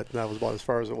article. That was about as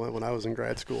far as it went when I was in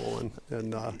grad school.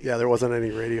 And there wasn't any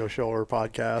radio show or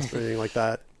podcast or anything like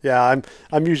that. Yeah,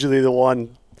 I'm usually the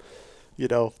one,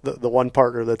 the one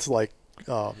partner that's like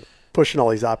pushing all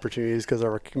these opportunities, because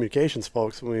our communications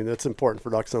folks, it's important for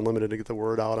Ducks Unlimited to get the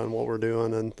word out on what we're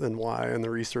doing and why, and the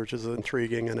research is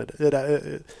intriguing, and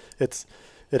it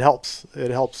helps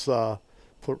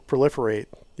proliferate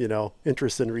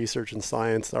interest in research and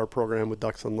science, our program with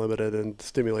Ducks Unlimited, and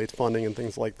stimulates funding and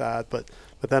things like that. But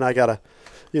then I gotta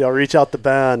reach out to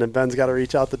Ben, and Ben's got to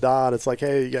reach out to Don. It's like,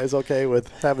 hey, you guys okay with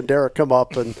having Derek come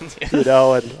up, and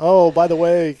and oh, by the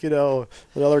way,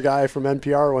 another guy from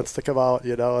NPR wants to come out,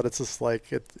 and it's just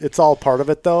like it's all part of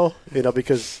it though,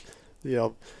 because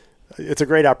it's a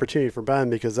great opportunity for Ben,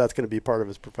 because that's going to be part of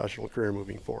his professional career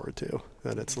moving forward too.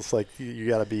 And it's just like you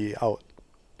got to be out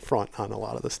front on a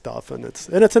lot of the stuff, and it's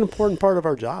an important part of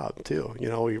our job too.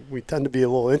 We tend to be a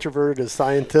little introverted as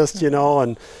scientists,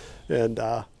 and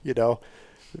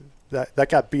that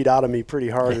got beat out of me pretty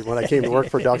hard when I came to work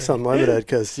for Ducks Unlimited,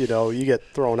 because you get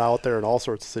thrown out there in all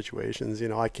sorts of situations.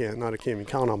 I can't even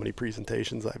count how many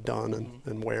presentations I've done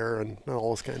and where and all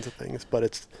those kinds of things. But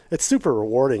it's super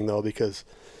rewarding though, because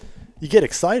you get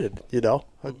excited,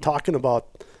 talking about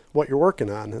what you're working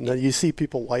on, and then you see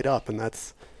people light up, and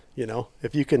that's,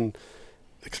 if you can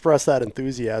express that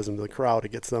enthusiasm to the crowd,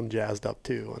 it gets them jazzed up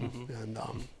too.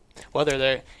 And whether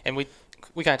they're, and we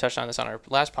kind of touched on this on our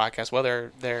last podcast,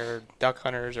 whether they're duck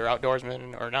hunters or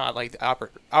outdoorsmen or not, like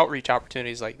outreach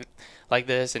opportunities like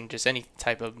this, and just any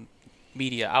type of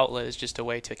media outlet is just a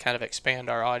way to kind of expand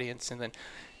our audience, and then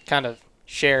kind of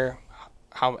share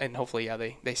how, and hopefully,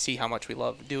 they see how much we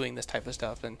love doing this type of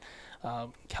stuff, and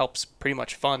helps pretty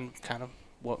much fund kind of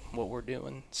what we're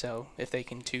doing. So if they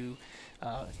can too,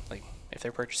 like if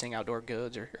they're purchasing outdoor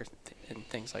goods and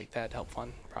things like that, help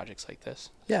fund projects like this.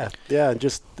 Yeah, and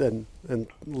just and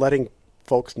letting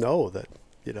folks know that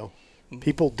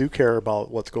people do care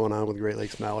about what's going on with Great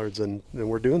Lakes mallards, and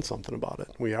we're doing something about it.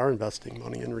 We are investing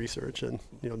money in research, and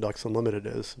Ducks Unlimited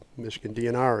is, Michigan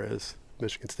DNR is,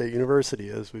 Michigan State University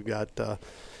is. We've got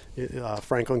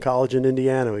Franklin College in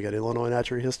Indiana. We got Illinois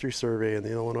Natural History Survey and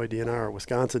the Illinois DNR,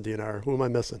 Wisconsin DNR. Who am I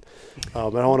missing? I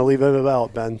don't want to leave anybody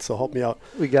out, Ben, so help me out.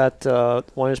 We got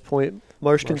Winers Point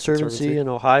Marsh Conservancy in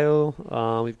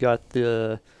Ohio. We've got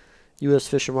the U.S.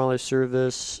 Fish and Wildlife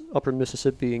Service, Upper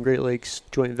Mississippi and Great Lakes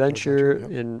Joint Venture,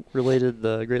 and related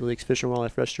the Great Lakes Fish and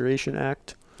Wildlife Restoration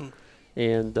Act.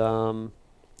 And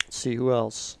let's see, who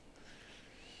else?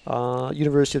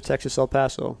 University of Texas, El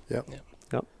Paso. Yep.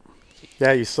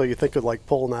 Yeah, so you think of like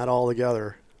pulling that all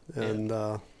together and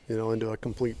into a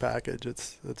complete package.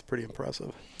 It's pretty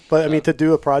impressive. But I mean, to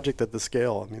do a project at the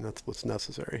scale, I mean, that's what's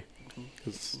necessary.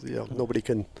 Because nobody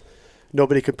can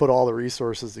put all the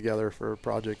resources together for a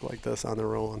project like this on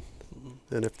their own.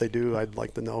 And if they do, I'd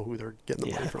like to know who they're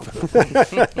getting the money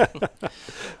from.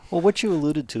 Well, what you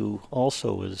alluded to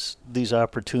also is these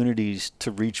opportunities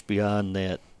to reach beyond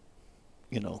that.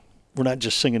 We're not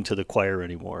just singing to the choir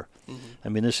anymore. I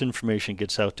mean, this information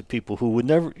gets out to people who would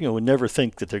never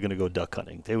think that they're going to go duck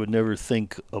hunting. They would never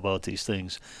think about these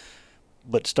things,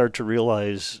 but start to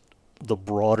realize the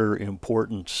broader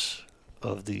importance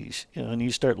of these. And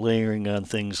you start layering on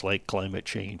things like climate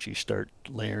change. You start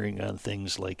layering on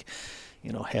things like,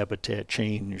 habitat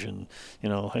change, and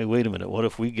hey, wait a minute, what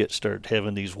if we start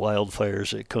having these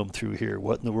wildfires that come through here?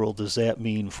 What in the world does that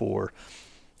mean for?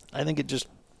 I think it just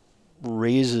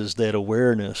raises that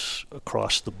awareness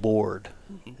across the board,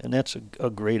 and that's a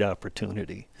great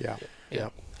opportunity. Yeah.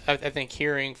 I think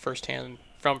hearing firsthand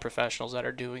from professionals that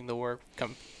are doing the work,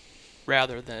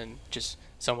 rather than just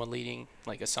someone leading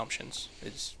like assumptions,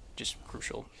 is just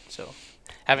crucial. So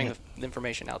having the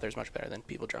information out there is much better than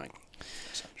people drawing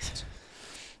assumptions.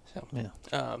 So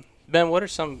Ben, what are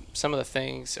some of the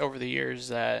things over the years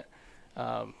that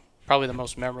probably the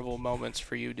most memorable moments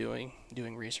for you doing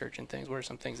research and things? What are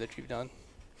some things that you've done?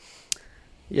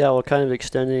 Yeah, well, kind of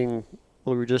extending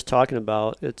what we were just talking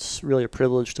about, it's really a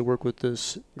privilege to work with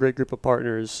this great group of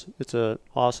partners. It's an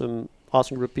awesome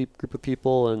group of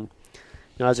people, and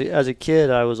as a kid,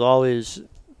 I was always,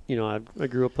 I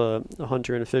grew up a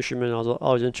hunter and a fisherman. I was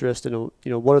always interested in,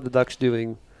 what are the ducks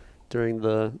doing during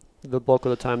the bulk of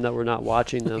the time that we're not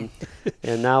watching them.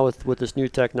 And now with this new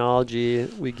technology,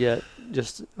 we get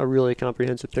just a really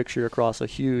comprehensive picture across a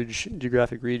huge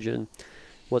geographic region,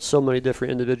 what so many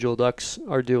different individual ducks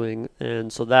are doing.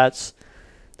 And so that's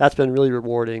been really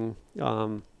rewarding,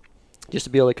 just to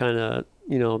be able to kind of,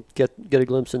 get a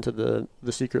glimpse into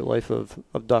the secret life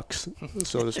of ducks,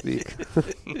 so to speak.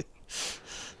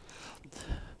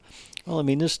 Well, I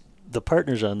mean, the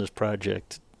partners on this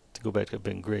project, to go back, have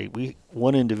been great.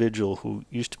 One individual who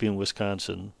used to be in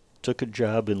Wisconsin took a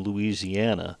job in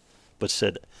Louisiana, but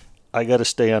said, I got to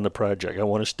stay on the project. I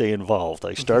want to stay involved.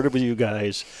 I started with you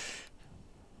guys.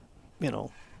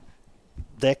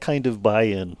 That kind of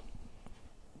buy-in,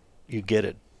 you get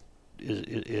it.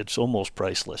 It's almost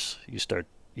priceless.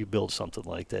 You build something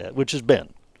like that, which is Ben.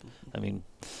 I mean,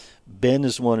 Ben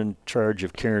is the one in charge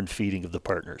of care and feeding of the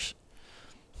partners.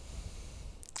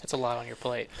 That's a lot on your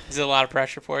plate. Is it a lot of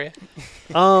pressure for you?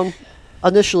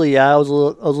 Initially, yeah, I was a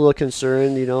little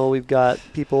concerned. We've got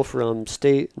people from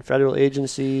state and federal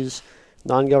agencies,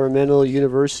 non-governmental,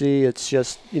 university. It's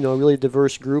just a really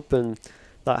diverse group, and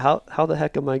thought, how the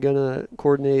heck am I gonna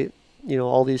coordinate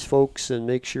all these folks and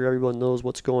make sure everyone knows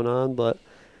what's going on? But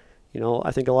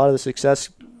I think a lot of the success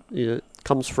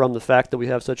comes from the fact that we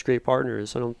have such great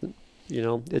partners.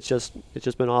 It's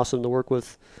just been awesome to work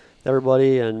with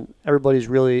everybody, and everybody's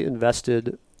really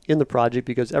invested in the project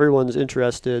because everyone's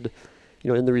interested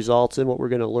in the results and what we're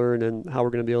going to learn and how we're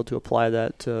going to be able to apply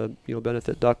that to,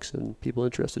 benefit ducks and people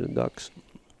interested in ducks.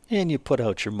 And you put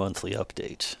out your monthly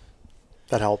updates.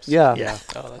 That helps. Yeah.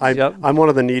 Oh, I'm one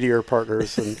of the needier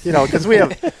partners, and because we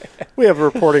have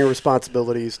reporting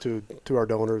responsibilities to our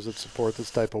donors that support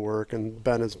this type of work, and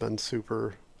Ben has been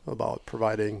super about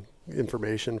providing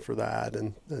information for that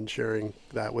and sharing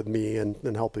that with me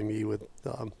and helping me with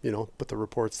put the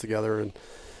reports together and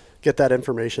get that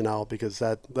information out, because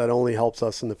that only helps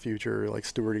us in the future, like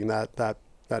stewarding that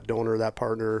donor, that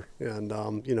partner, and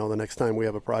the next time we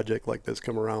have a project like this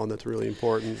come around that's really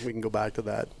important, we can go back to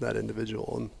that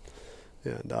individual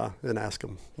and ask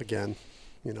them again,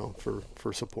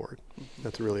 for support.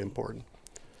 That's really important.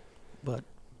 But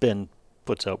Ben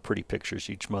puts out pretty pictures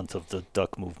each month of the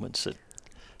duck movements.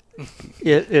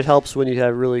 It helps when you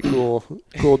have really cool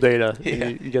data. Yeah.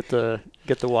 You get to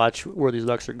watch where these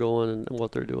ducks are going and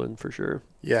what they're doing for sure.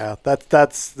 Yeah, I think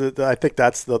that's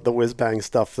the whiz bang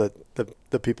stuff that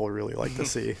the people really like to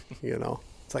see.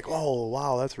 It's like, oh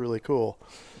wow, that's really cool.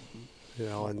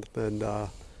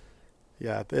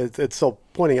 It's so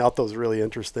pointing out those really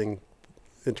interesting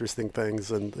things,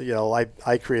 and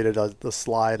I created a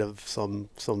slide of some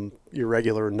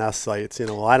irregular nest sites.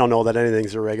 I don't know that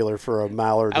anything's irregular for a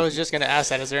mallard. I was just going to ask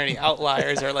that. Is there any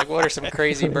outliers, or what are some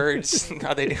crazy birds?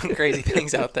 Are they doing crazy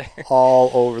things out there?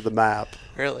 All over the map.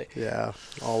 Really? Yeah,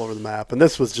 all over the map. And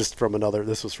this was from another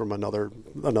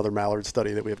mallard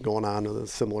study that we have going on in a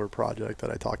similar project that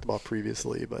I talked about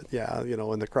previously. But yeah,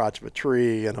 in the crotch of a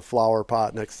tree and a flower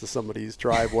pot next to somebody's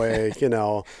driveway.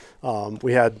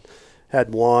 We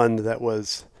had one that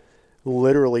was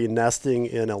literally nesting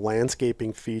in a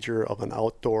landscaping feature of an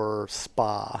outdoor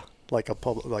spa, like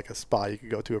a spa you could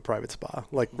go to, a private spa,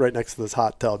 like right next to this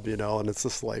hot tub, and it's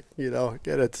just like,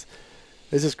 it's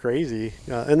just crazy.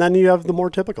 And then you have the more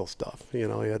typical stuff. You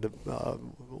had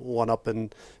one up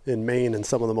in Maine and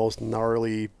some of the most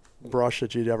gnarly brush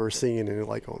that you'd ever seen, and you're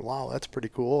like, oh wow, that's pretty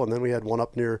cool. And then we had one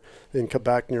up in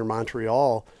Quebec near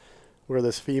Montreal, where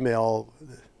this female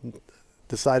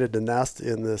decided to nest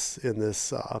in this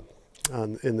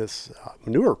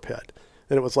manure pit,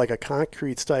 and it was like a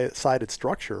concrete sided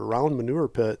structure, a round manure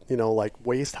pit, like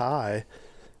waist high,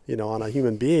 on a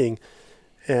human being,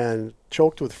 and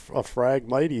choked with a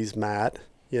Phragmites mat,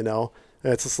 and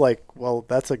it's just like, well,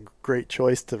 that's a great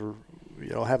choice to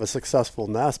have a successful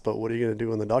nest, but what are you going to do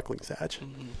when the ducklings hatch?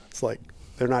 Mm-hmm. It's like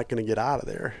they're not going to get out of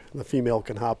there. The female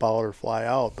can hop out or fly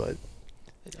out, but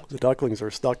the ducklings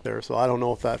are stuck there. So I don't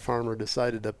know if that farmer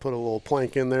decided to put a little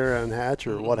plank in there and hatch,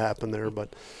 or what happened there.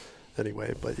 But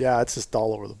anyway, yeah, it's just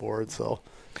all over the board. So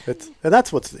and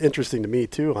that's what's interesting to me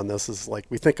too on this, is like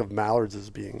we think of mallards as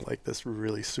being like this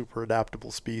really super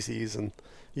adaptable species, and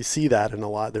you see that in a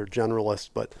lot. They're generalists,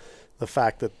 but the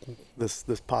fact that this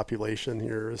population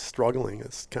here is struggling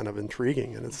is kind of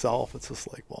intriguing in itself. It's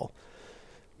just like, well,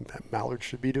 mallards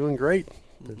should be doing great,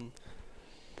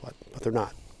 but they're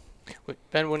not.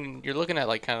 Ben, when you're looking at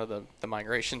kind of the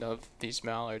migration of these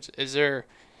mallards, is there,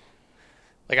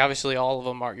 obviously all of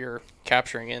them you're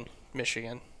capturing in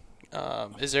Michigan.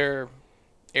 Is there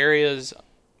areas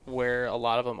where a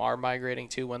lot of them are migrating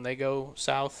to when they go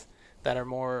south that are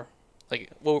more,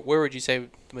 where would you say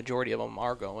the majority of them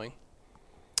are going?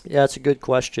 Yeah, it's a good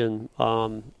question.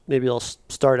 Maybe I'll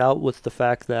start out with the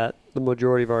fact that the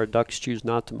majority of our ducks choose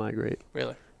not to migrate.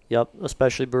 Really? Yep,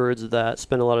 especially birds that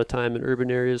spend a lot of time in urban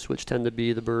areas, which tend to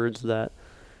be the birds that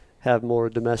have more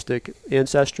domestic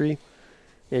ancestry.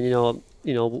 And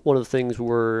one of the things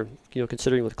we're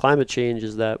considering with climate change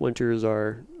is that winters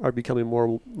are becoming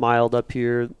more mild up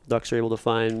here. Ducks are able to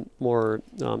find more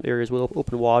areas with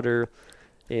open water,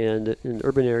 and in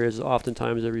urban areas,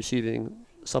 oftentimes they're receiving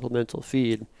supplemental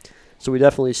feed. So we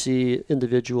definitely see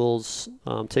individuals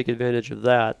take advantage of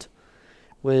that.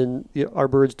 When our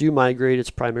birds do migrate,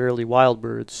 it's primarily wild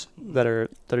birds that are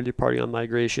departing on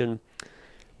migration,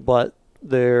 but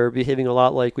they're behaving a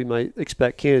lot like we might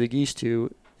expect Canada geese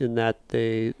to, in that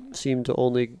they seem to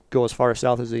only go as far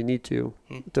south as they need to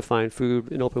find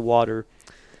food in open water.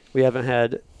 We haven't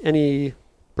had any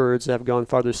birds that have gone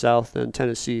farther south than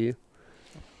Tennessee,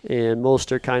 and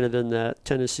most are kind of in that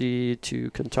Tennessee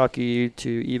to Kentucky to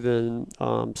even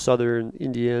southern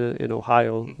Indiana and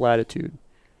Ohio latitude.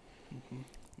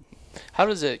 How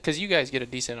does it, because you guys get a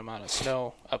decent amount of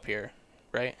snow up here,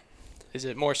 right? Is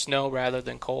it more snow rather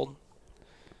than cold?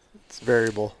 It's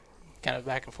variable. Kind of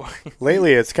back and forth.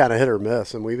 Lately, it's kind of hit or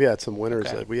miss, and we've had some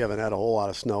winters that we haven't had a whole lot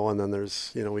of snow, and then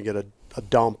there's, we get a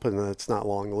dump, and it's not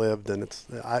long lived, and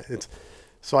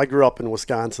so I grew up in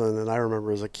Wisconsin, and I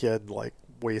remember as a kid,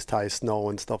 waist high snow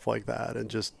and stuff like that, and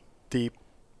just deep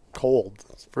cold,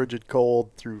 frigid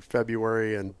cold through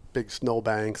February, and big snow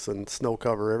banks and snow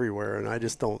cover everywhere. And I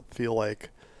just don't feel like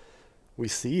we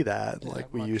see that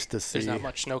like we used to see. There's not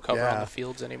much snow cover on the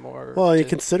fields anymore. Well, you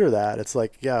consider that. It's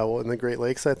like, well, in the Great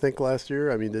Lakes, I think last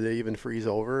year, I mean, did they even freeze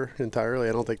over entirely?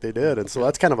 I don't think they did. And so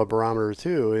that's kind of a barometer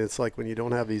too. It's like when you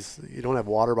don't have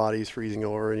water bodies freezing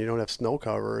over and you don't have snow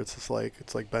cover, it's just like,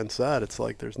 Ben said, it's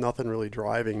like there's nothing really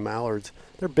driving mallards.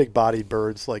 They're big bodied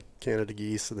birds like Canada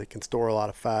geese, and they can store a lot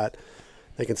of fat.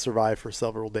 They can survive for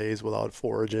several days without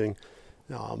foraging,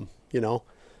 and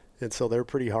so they're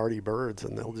pretty hardy birds,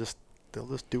 and they'll just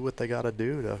do what they got to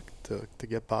do to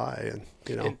get by.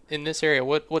 And in this area,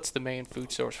 what's the main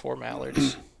food source for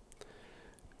mallards?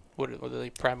 what do they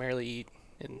primarily eat?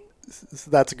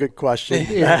 That's a good question.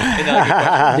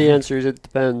 The answer is it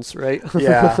depends, right?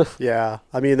 Yeah.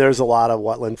 I mean, there's a lot of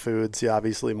wetland foods. Yeah,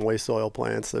 obviously moist soil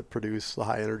plants that produce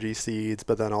high energy seeds,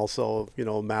 but then also,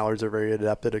 mallards are very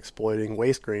adept at exploiting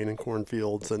waste grain in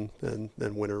cornfields and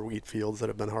winter wheat fields that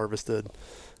have been harvested.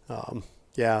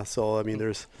 So I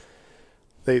mean,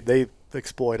 they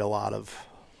exploit a lot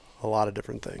of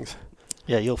different things.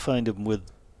 Yeah, you'll find them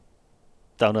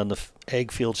down on the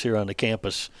ag fields here on the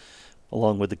campus,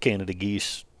 along with the Canada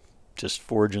geese, just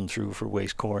foraging through for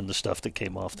waste corn, the stuff that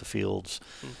came off the fields.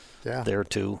 Yeah, there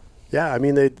too. Yeah, I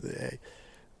mean, they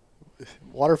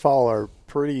waterfowl are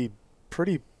pretty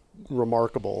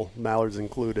remarkable, mallards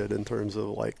included, in terms of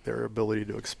like their ability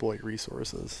to exploit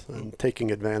resources and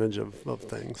taking advantage of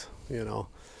things.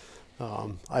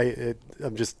 I'm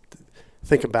just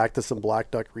thinking back to some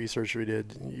black duck research we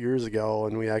did years ago,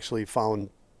 and we actually found,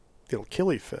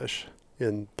 killifish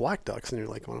in black ducks, and you're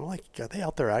like, are they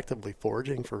out there actively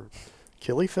foraging for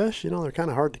killifish? They're kind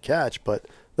of hard to catch, but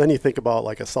then you think about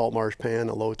like a salt marsh pan,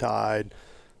 a low tide,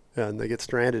 and they get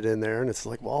stranded in there, and it's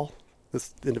like, well,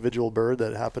 this individual bird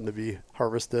that happened to be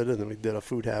harvested, and then we did a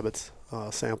food habits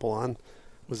sample on,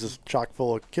 was just chock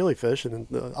full of killifish, and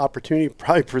the opportunity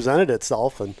probably presented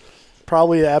itself, and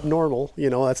probably abnormal,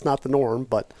 that's not the norm,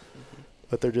 but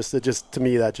to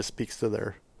me, that just speaks to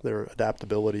their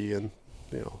adaptability and,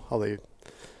 how they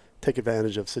take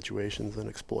advantage of situations and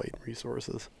exploit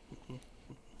resources.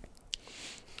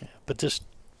 Yeah, but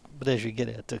as you get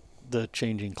at the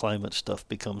changing climate stuff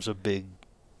becomes a big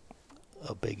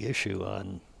issue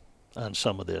on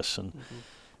some of this, and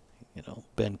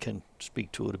Ben can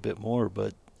speak to it a bit more,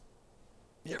 but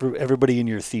everybody in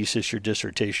your thesis, your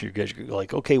dissertation, you guys are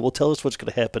like, okay, well, tell us what's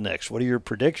going to happen next. What are your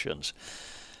predictions?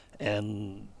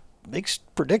 And makes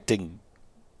predicting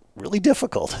really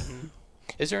difficult.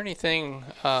 Is there anything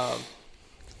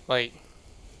like,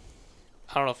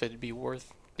 I don't know if it'd be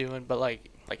worth doing, but like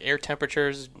air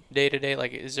temperatures day to day?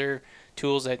 Like, is there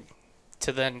tools that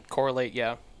to then correlate,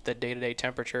 the day-to-day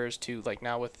temperatures to, like,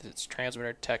 now with its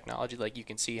transmitter technology, like you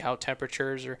can see how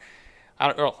temperatures are.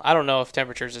 I don't know if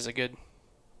temperatures is a good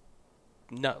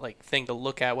thing to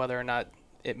look at, whether or not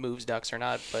it moves ducks or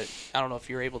not, but I don't know if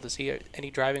you're able to see any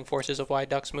driving forces of why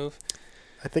ducks move.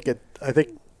 I think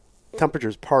temperature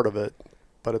is part of it,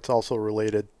 but it's also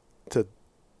related to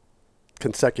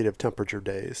consecutive temperature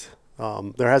days.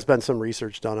 There has been some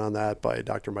research done on that by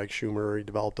Dr. Mike Schumer. He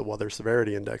developed a weather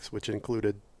severity index, which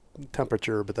included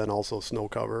temperature, but then also snow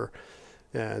cover.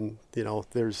 And,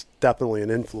 there's definitely an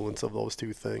influence of those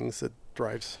two things that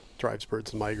drives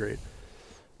birds to migrate.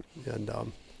 And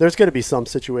there's going to be some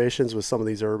situations with some of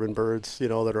these urban birds,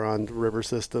 that are on river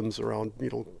systems around,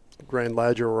 Grand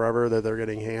Ledge or wherever, that they're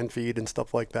getting hand feed and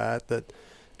stuff like that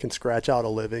can scratch out a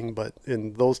living. But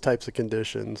in those types of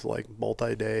conditions, like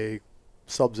multi-day,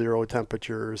 sub-zero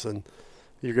temperatures, and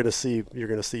you're going to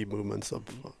see movements of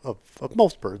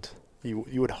most birds. You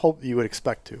would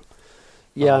expect to.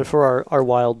 Yeah, and for our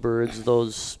wild birds,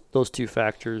 those two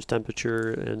factors, temperature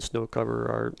and snow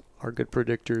cover, are good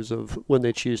predictors of when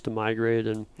they choose to migrate.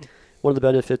 And one of the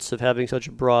benefits of having such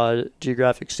a broad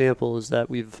geographic sample is that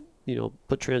we've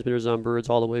put transmitters on birds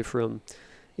all the way from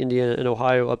Indiana and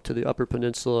Ohio up to the upper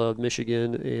peninsula of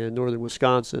Michigan and northern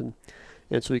Wisconsin.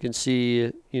 And so we can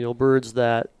see, birds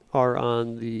that are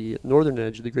on the northern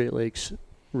edge of the Great Lakes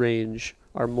range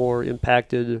are more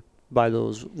impacted by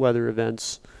those weather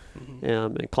events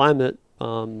and climate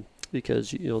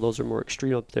because, those are more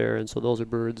extreme up there. And so those are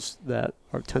birds that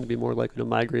tend to be more likely to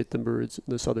migrate than birds in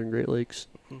the southern Great Lakes.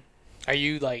 Are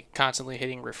you constantly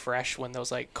hitting refresh when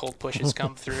those cold pushes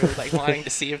come through, wanting to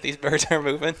see if these birds are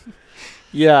moving?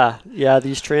 Yeah.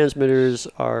 These transmitters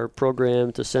are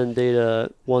programmed to send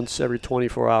data once every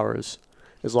 24 hours,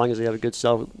 as long as they have a good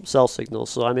cell signal.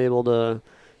 So I'm able to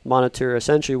monitor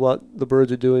essentially what the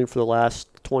birds are doing for the last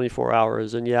 24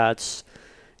 hours. And it's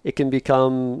it can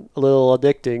become a little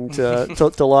addicting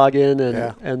to log in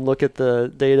and look at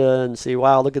the data and see,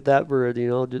 wow, look at that bird,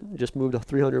 just moved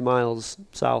 300 miles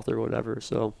south or whatever.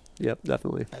 So, yep,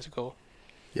 definitely. That's cool.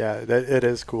 Yeah, it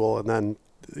is cool. And then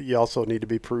you also need to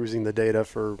be perusing the data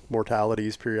for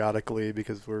mortalities periodically,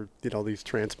 because these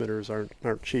transmitters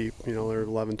aren't cheap. They're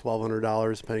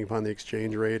 $1,100-$1,200 depending upon the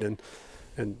exchange rate, and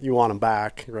you want them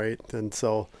back, right? And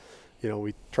so,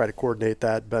 we try to coordinate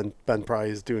that. Ben probably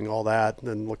is doing all that and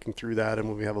then looking through that. And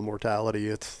when we have a mortality,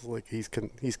 it's like he's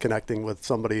connecting with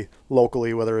somebody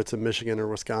locally, whether it's in Michigan or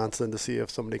Wisconsin, to see if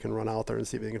somebody can run out there and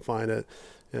see if they can find it.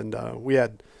 And we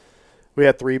had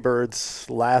 3 birds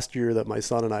last year that my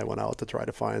son and I went out to try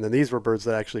to find. And these were birds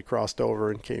that actually crossed over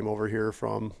and came over here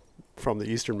from the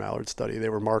Eastern Mallard study. They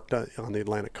were marked on the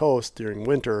Atlantic coast during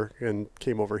winter and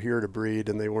came over here to breed,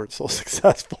 and they weren't so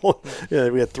successful.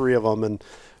 We had 3 of them,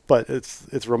 but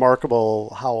it's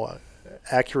remarkable how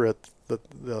accurate the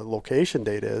location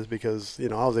data is, because I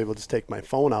was able to just take my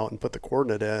phone out and put the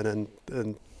coordinate in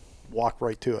and walk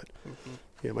right to it.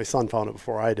 Mm-hmm. My son found it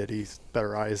before I did. He's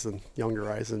younger eyes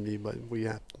than me, but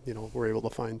we're able to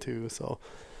find 2. So,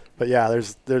 but yeah,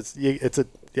 there's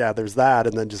that,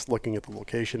 and then just looking at the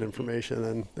location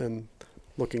information and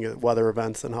looking at weather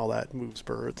events and how that moves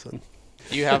birds. And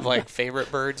do you have like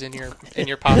favorite birds in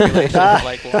your population?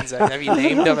 Like ones that, have you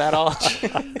named them at all?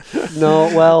 No,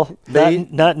 well,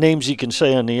 not names you can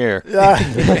say on the air.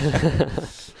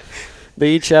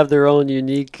 They each have their own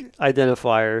unique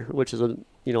identifier, which is a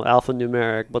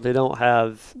alphanumeric, but they don't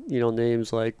have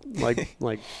names like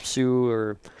Sue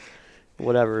or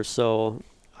whatever. So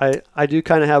I do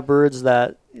kind of have birds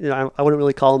that I wouldn't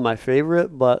really call them my favorite,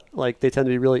 but like they tend to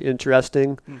be really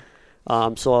interesting.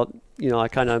 So I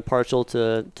kind of am partial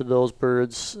to those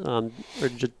birds, or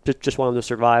just want them to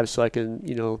survive so I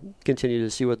can continue to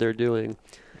see what they're doing.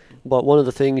 But one of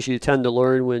the things you tend to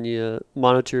learn when you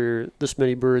monitor this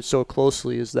many birds so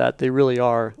closely is that they really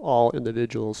are all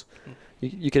individuals.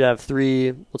 You could have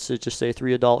 3, let's just say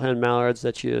 3 adult hen mallards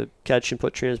that you catch and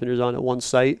put transmitters on at one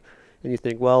site, and you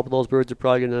think, well, those birds are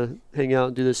probably going to hang out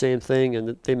and do the same thing,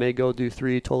 and they may go do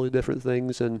 3 totally different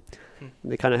things, and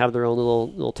they kind of have their own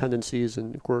little tendencies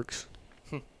and quirks.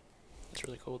 It's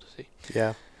really cool to see.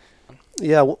 Yeah.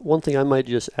 Yeah, one thing I might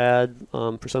just add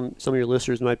for some of your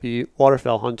listeners might be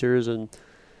waterfowl hunters, and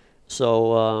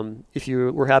so if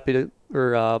you were happy to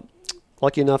or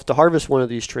lucky enough to harvest one of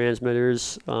these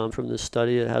transmitters from this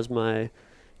study, it has my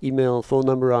email and phone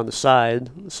number on the side.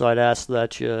 So I'd ask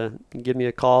that you give me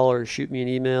a call or shoot me an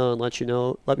email and let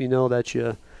me know that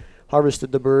you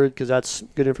harvested the bird, because that's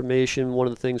good information. One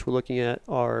of the things we're looking at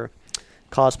are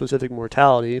cause-specific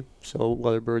mortality, so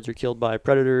whether birds are killed by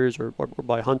predators or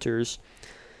by hunters.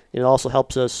 And it also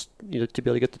helps us to be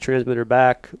able to get the transmitter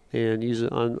back and use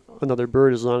it on another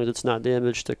bird as long as it's not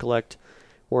damaged, to collect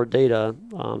more data.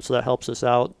 So that helps us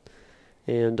out.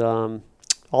 And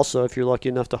also, if you're lucky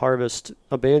enough to harvest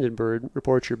a banded bird,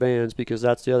 report your bands, because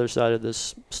that's the other side of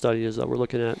this study, is that we're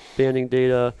looking at banding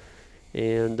data,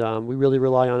 and we really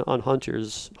rely on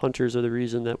hunters. Hunters are the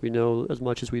reason that we know as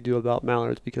much as we do about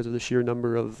mallards, because of the sheer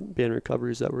number of band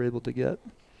recoveries that we're able to get.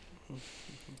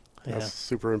 That's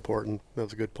super important.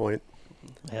 That's a good point.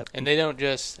 Yep. And they don't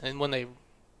just, and when they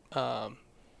call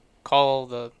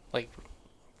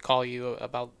you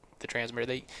about the transmitter,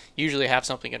 they usually have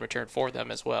something in return for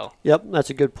them as well. Yep, that's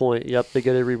a good point. Yep, they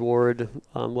get a reward.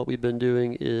 What we've been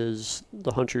doing is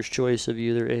the hunter's choice of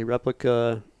either a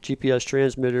replica GPS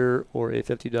transmitter or a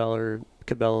 $50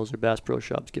 Cabela's or Bass Pro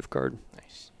Shops gift card.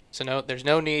 Nice. So there's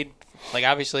no need. Like,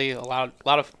 obviously, a lot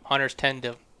of hunters tend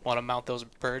to want to mount those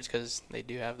birds because they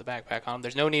do have the backpack on them.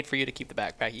 There's no need for you to keep the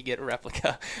backpack. You get a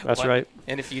replica. That's right.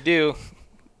 And if you do,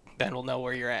 then we'll know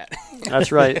where you're at.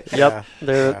 That's right. Yep.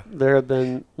 There have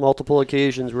been multiple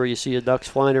occasions where you see a duck's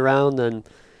flying around, then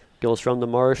goes from the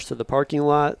marsh to the parking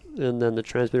lot, and then the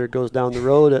transmitter goes down the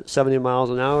road at 70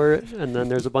 miles an hour, and then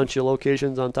there's a bunch of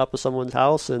locations on top of someone's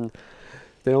house, and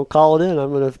they don't call it in.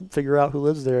 I'm going to figure out who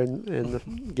lives there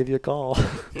and give you a call.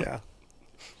 Yeah.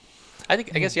 I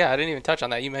guess I didn't even touch on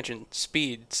that. You mentioned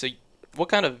speed. So what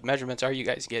kind of measurements are you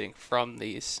guys getting from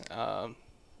these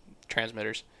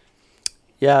transmitters?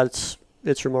 Yeah,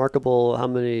 it's remarkable how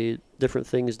many different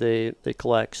things they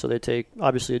collect. So they take,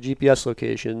 obviously, a GPS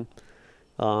location.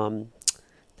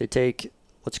 They take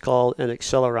what's called an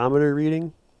accelerometer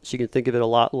reading. So you can think of it a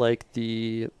lot like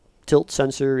the tilt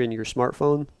sensor in your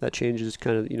smartphone. That changes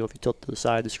kind of, if you tilt to the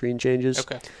side, the screen changes.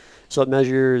 Okay. So it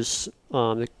measures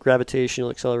the gravitational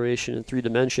acceleration in 3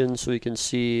 dimensions, so we can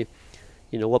see,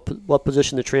 what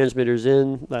position the transmitter's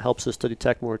in. That helps us to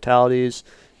detect mortalities.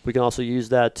 We can also use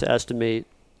that to estimate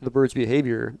the bird's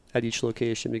behavior at each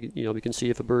location. We can see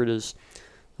if a bird is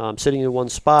sitting in one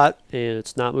spot and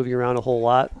it's not moving around a whole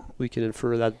lot. We can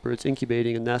infer that bird's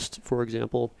incubating a nest, for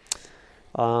example.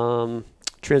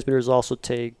 Transmitters also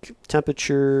take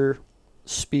temperature,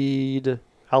 speed,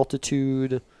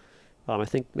 altitude. I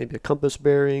think maybe a compass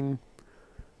bearing.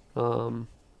 I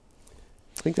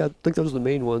think those are the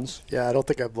main ones. Yeah, I don't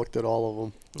think I've looked at all of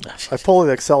them. I pull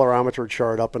the accelerometer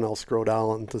chart up and I'll scroll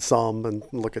down to some and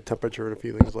look at temperature and a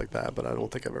few things like that, but I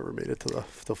don't think I've ever made it to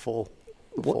the full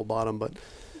bottom. But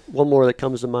one more that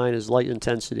comes to mind is light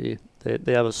intensity.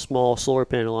 They have a small solar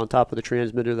panel on top of the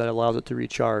transmitter that allows it to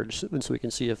recharge, and so we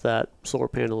can see if that solar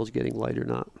panel is getting light or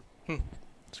not.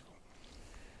 That's cool.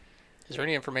 Is there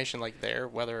any information like there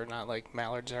whether or not like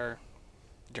mallards are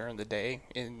during the day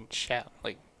in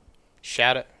shadow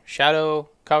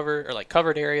cover or like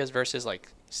covered areas versus like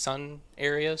sun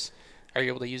areas? Are you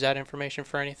able to use that information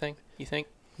for anything, you think?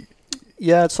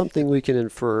 Yeah, it's something we can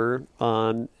infer.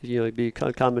 It'd be a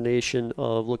combination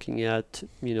of looking at,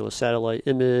 a satellite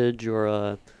image or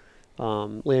a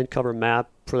land cover map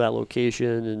for that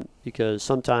location, and because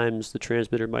sometimes the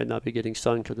transmitter might not be getting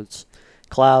sun because it's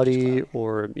cloudy,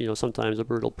 or sometimes a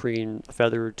bird will preen a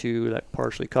feather or two that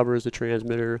partially covers the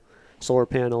transmitter solar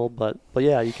panel. But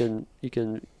yeah, you can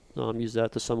use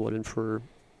that to somewhat infer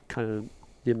kind of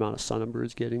the amount of sun a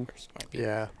bird's getting.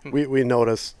 Yeah, we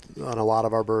noticed on a lot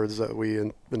of our birds that we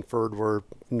inferred were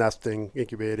nesting,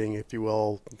 incubating, if you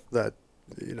will, that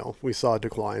we saw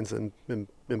declines in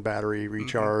battery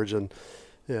recharge, and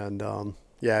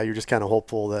you're just kind of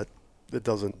hopeful that it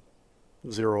doesn't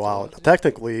zero out.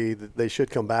 Technically, they should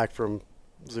come back from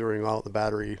zeroing out the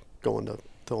battery going to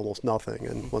almost nothing,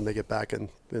 and when they get back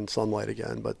in sunlight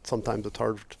again. But sometimes it's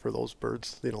hard for those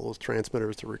birds, those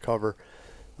transmitters to recover.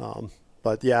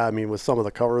 But yeah, with some of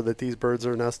the cover that these birds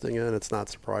are nesting in, it's not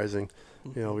surprising.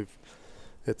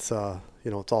 It's it's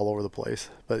all over the place.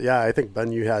 But yeah, I think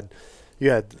Ben, you had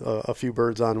a few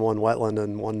birds on one wetland,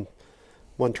 and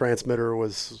one transmitter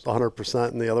was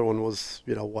 100%, and the other one was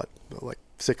like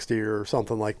 60 or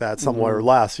something like that, somewhere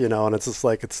less. And it's just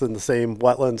like it's in the same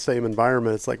wetland, same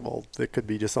environment. It's like, well, it could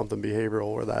be just something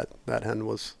behavioral where that hen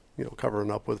was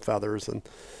covering up with feathers, and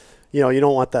you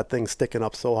don't want that thing sticking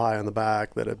up so high on the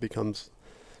back that it becomes,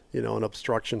 an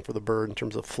obstruction for the bird in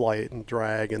terms of flight and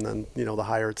drag. And then, the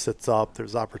higher it sits up,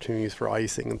 there's opportunities for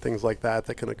icing and things like that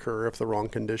can occur if the wrong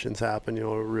conditions happen,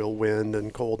 real wind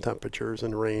and cold temperatures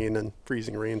and rain and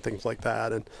freezing rain, things like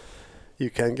that. And you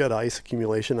can get ice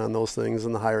accumulation on those things,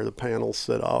 and the higher the panels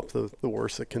sit up, the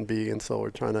worse it can be. And so we're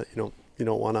trying to, you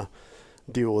don't want to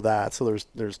deal with that. So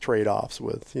there's trade-offs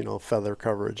with feather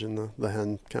coverage and the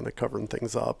hen kind of covering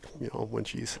things up when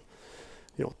she's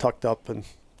tucked up and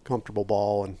comfortable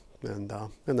ball, and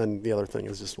then the other thing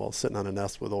is just sitting on a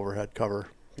nest with overhead cover.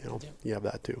 You have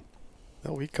that too.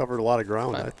 No, we covered a lot of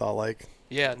ground. I thought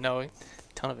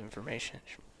ton of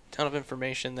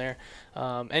information there.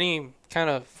 Any kind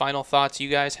of final thoughts you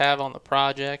guys have on the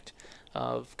project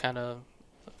of kind of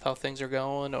how things are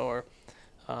going, or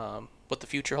what the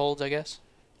future holds, I guess?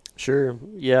 Sure.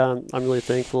 Yeah, I'm really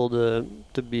thankful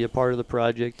to be a part of the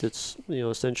project. It's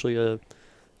essentially a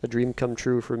dream come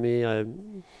true for me. I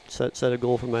set a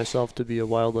goal for myself to be a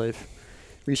wildlife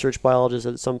research biologist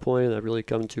at some point, and I've really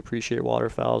come to appreciate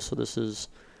waterfowl. So this is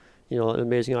an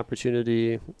amazing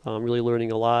opportunity. I'm really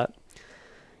learning a lot,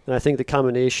 and I think the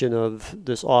combination of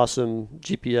this awesome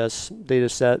GPS data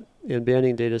set and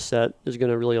banding data set is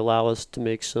going to really allow us to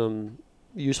make some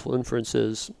useful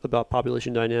inferences about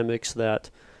population dynamics that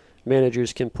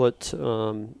managers can put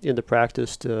into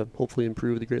practice to hopefully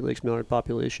improve the Great Lakes mallard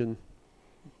population.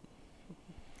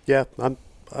 Yeah,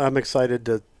 I'm excited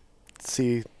to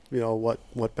see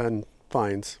what Ben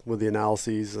finds with the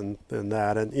analyses and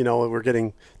that, and we're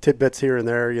getting tidbits here and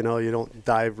there. You don't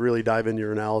really dive into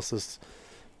your analysis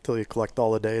until you collect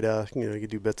all the data. You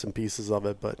do bits and pieces of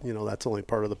it, but that's only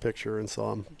part of the picture, and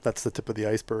so that's the tip of the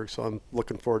iceberg. So I'm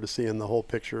looking forward to seeing the whole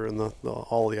picture and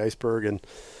all the iceberg, and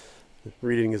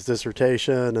reading his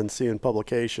dissertation and seeing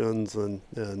publications, and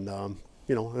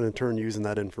in turn using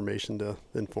that information to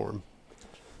inform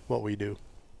what we do.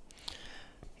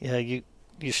 Yeah,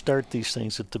 you start these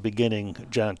things at the beginning.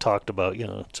 John talked about,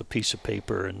 it's a piece of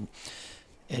paper, and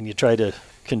you try to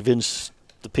convince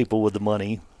the people with the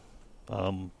money.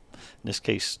 In this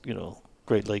case,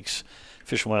 Great Lakes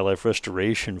Fish and Wildlife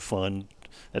Restoration Fund.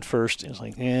 At first, it's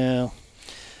like, yeah,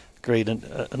 great. And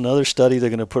another study, they're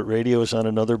going to put radios on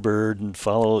another bird and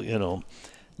follow.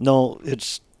 No,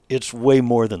 it's way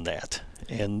more than that.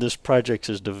 And this project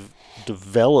has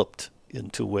developed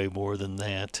into way more than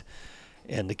that.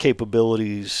 And the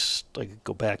capabilities, like,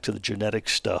 go back to the genetic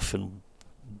stuff and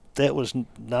that was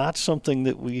not something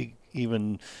that we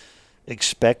even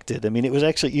expected. I mean, it was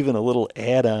actually even a little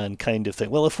add-on kind of thing.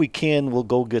 Well, if we can, we'll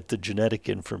go get the genetic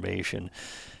information.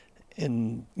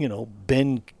 And,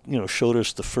 Ben, showed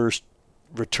us the first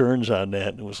returns on that,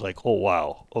 and it was like, oh,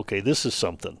 wow, okay, this is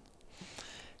something.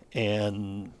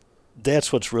 And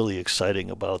that's what's really exciting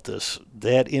about this.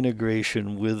 That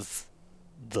integration with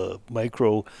the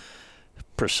micro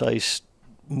precise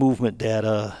movement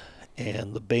data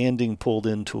and the banding pulled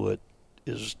into it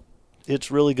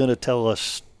it's really going to tell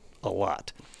us a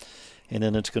lot. And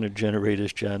then it's going to generate,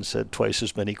 as John said, twice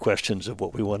as many questions of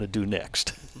what we want to do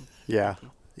next. Yeah.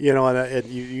 And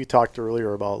you talked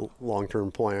earlier about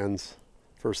long-term plans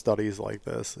for studies like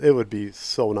this. It would be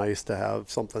so nice to have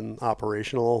something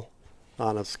operational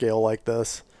on a scale like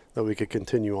this that we could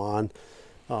continue on.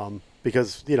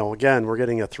 Because, again, we're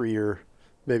getting a 3-year,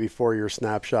 maybe 4-year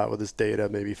snapshot with this data,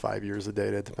 maybe 5 years of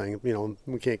data, depending,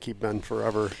 we can't keep Ben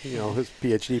forever. His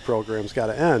PhD program's got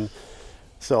to end.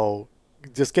 So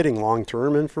just getting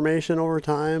long-term information over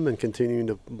time and continuing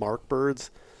to mark birds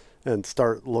and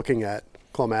start looking at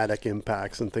climatic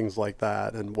impacts and things like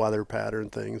that and weather pattern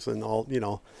things and all,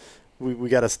 we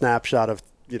got a snapshot of,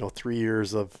 3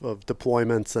 years of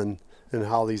deployments and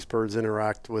how these birds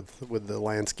interact with the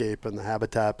landscape and the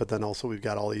habitat. But then also we've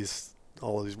got all these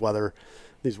weather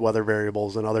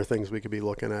variables and other things we could be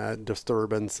looking at,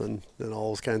 disturbance and all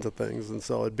those kinds of things. And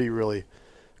so it'd be really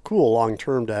cool long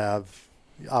term to have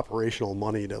operational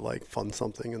money to fund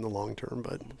something in the long term,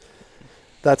 but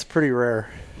that's pretty rare.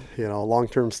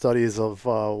 Long-term studies of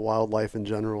wildlife in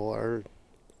general are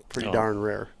pretty darn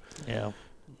rare. Yeah.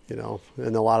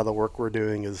 And a lot of the work we're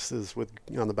doing is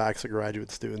on the backs of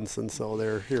graduate students, and so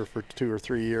they're here for 2 or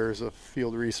 3 years of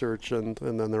field research, and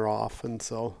then they're off, and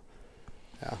so,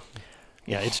 yeah.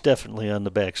 Yeah, it's definitely on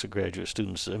the backs of graduate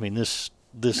students. I mean, this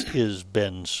is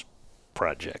Ben's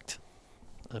project.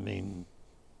 I mean,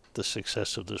 the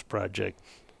success of this project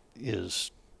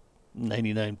is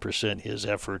 99% his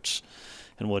efforts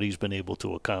and what he's been able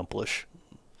to accomplish.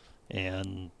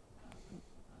 And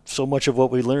so much of what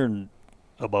we learn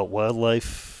about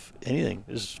wildlife, anything,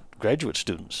 is graduate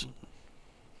students.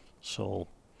 So,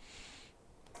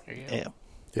 yeah.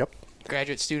 Yep.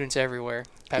 Graduate students everywhere.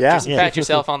 Pat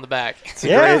yourself on the back.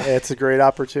 It's a great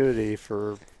opportunity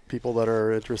for people that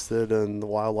are interested in the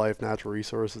wildlife, natural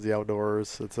resources, the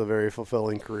outdoors. It's a very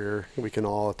fulfilling career. We can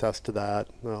all attest to that.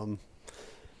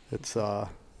 It's a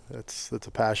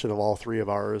passion of all three of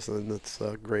ours, and it's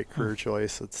a great career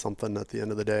choice. It's something at the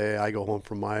end of the day, I go home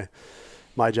from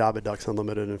my job at Ducks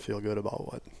Unlimited and feel good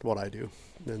about what I do,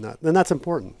 and that's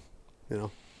important.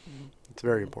 It's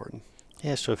very important.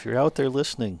 Yeah. So if you're out there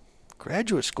listening,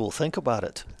 graduate school, think about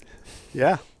it.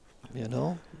 Yeah.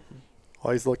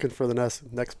 Always looking for the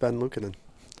next Ben Luukkonen.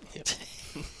 Yep.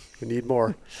 We need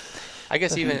more. I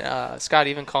guess even Scott,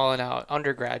 even calling out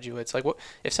undergraduates, what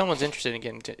if someone's interested in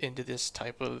getting into this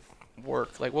type of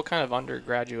work? What kind of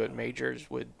undergraduate majors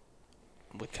would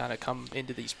kind of come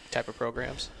into these type of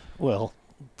programs? Well,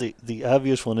 the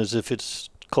obvious one is if it's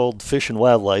called Fish and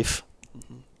Wildlife,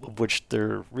 of which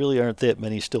there really aren't that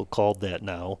many still called that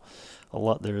now.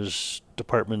 There's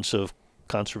departments of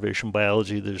conservation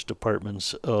biology. There's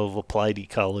departments of applied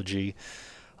ecology.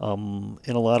 In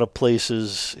a lot of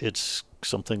places, it's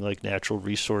something like natural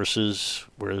resources,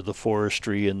 where the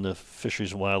forestry and the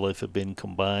fisheries and wildlife have been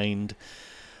combined.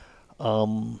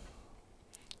 You're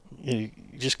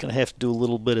just going to have to do a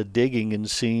little bit of digging and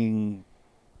seeing,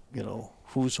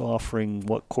 who's offering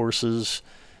what courses,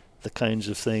 the kinds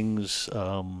of things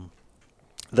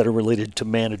that are related to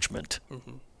management.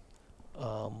 Mm-hmm.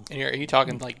 And are you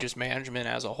talking just management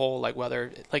as a whole,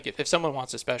 whether if someone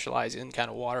wants to specialize in kind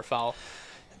of waterfowl,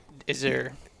 is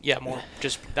there more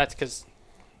just that's because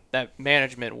that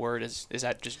management word is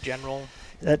that just general?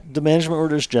 The management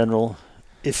word is general.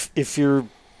 If you're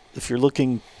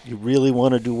looking, you really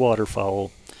want to do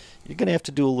waterfowl, you're going to have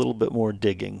to do a little bit more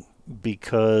digging,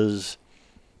 because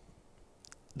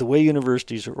the way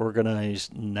universities are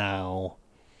organized now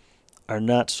are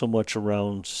not so much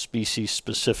around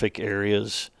species-specific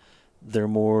areas. They're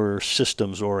more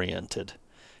systems-oriented.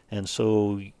 And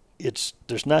so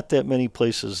there's not that many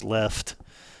places left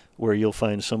where you'll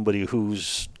find somebody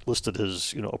who's listed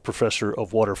as, a professor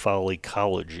of waterfowl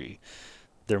ecology.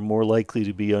 They're more likely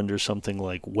to be under something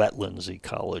like wetlands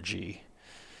ecology,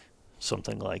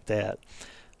 something like that.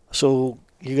 So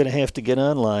you're going to have to get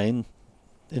online.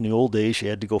 In the old days, you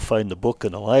had to go find the book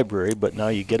in the library, but now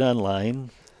you get online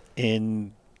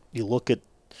and you look at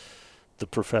the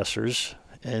professors,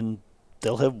 and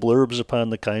they'll have blurbs upon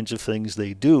the kinds of things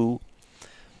they do.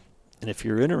 And if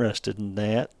you're interested in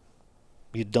that,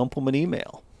 you dump them an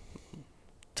email.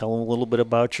 Tell them a little bit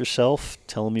about yourself.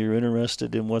 Tell them you're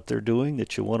interested in what they're doing,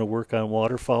 that you want to work on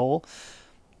waterfowl,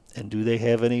 and do they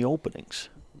have any openings?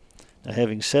 Now,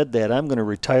 having said that, I'm going to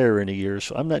retire in a year,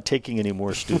 so I'm not taking any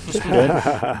more students.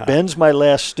 Ben's my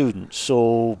last student,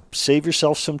 so save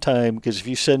yourself some time, because if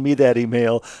you send me that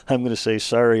email, I'm going to say,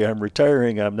 sorry, I'm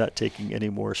retiring. I'm not taking any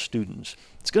more students.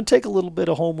 It's going to take a little bit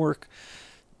of homework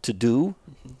to do.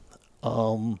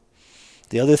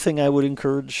 The other thing I would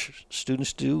encourage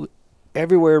students to do,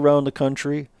 everywhere around the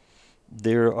country,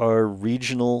 there are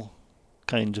regional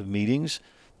kinds of meetings.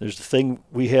 There's the thing,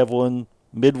 we have one,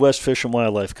 Midwest Fish and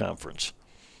Wildlife Conference.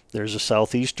 There's a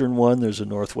southeastern one. There's a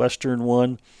northwestern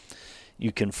one.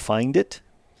 You can find it.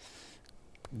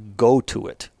 Go to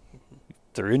it.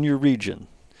 They're in your region.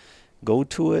 Go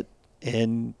to it,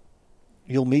 and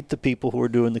you'll meet the people who are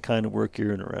doing the kind of work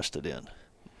you're interested in.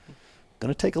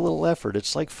 Going to take a little effort.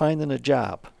 It's like finding a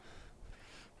job.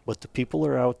 But the people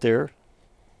are out there,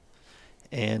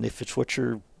 and if it's what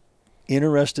you're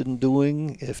interested in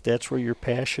doing, if that's where your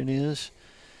passion is,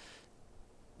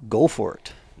 go for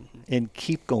it and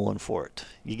keep going for it.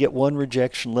 You get one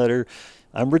rejection letter,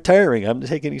 I'm retiring, I'm not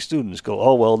taking any students. Go,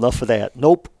 oh, well, enough of that.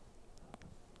 Nope.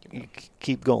 You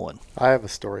keep going. I have a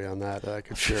story on that I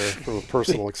could share from a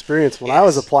personal experience. When I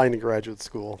was applying to graduate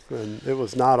school, and it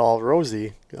was not all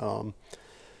rosy,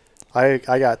 I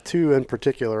got two in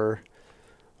particular.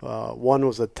 One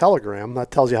was a telegram.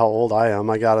 That tells you how old I am.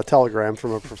 I got a telegram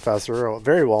from a professor, a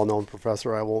very well-known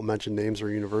professor. I won't mention names or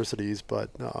universities,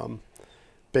 but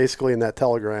basically in that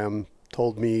telegram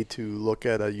told me to look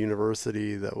at a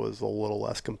university that was a little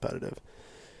less competitive.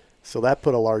 So that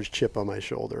put a large chip on my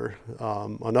shoulder.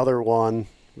 Another one,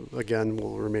 again,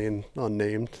 will remain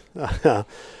unnamed.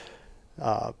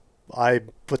 I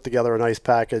put together a nice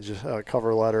package, a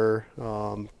cover letter,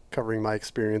 covering my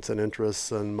experience and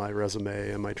interests and my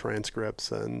resume and my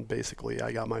transcripts. And basically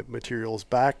I got my materials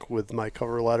back with my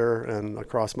cover letter, and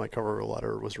across my cover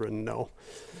letter was written no.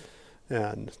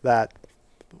 And that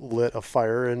lit a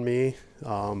fire in me.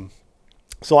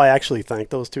 So I actually thank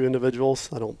those two individuals.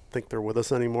 I don't think they're with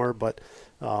us anymore, but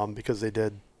because they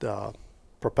did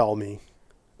propel me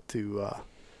to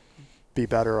be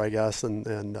better, I guess,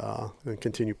 and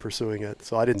continue pursuing it.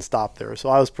 So I didn't stop there. So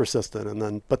I was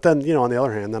persistent, but then on the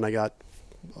other hand, then I got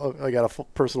a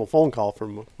personal phone call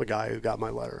from a guy who got my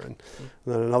letter, and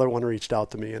then another one reached out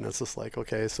to me, and it's just like,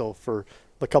 okay, so for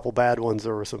the couple bad ones,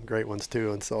 there were some great ones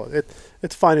too, and so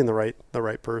it's finding the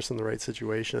right person, the right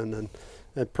situation,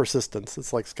 and persistence.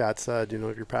 It's like Scott said,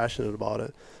 if you're passionate about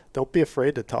it, don't be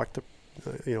afraid to talk to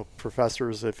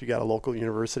professors. If you got a local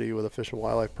university with a fish and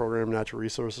wildlife program, natural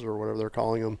resources, or whatever they're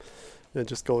calling them, and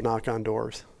just go knock on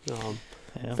doors.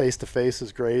 Face to face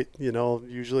is great.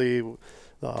 Usually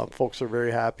folks are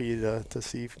very happy to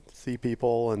see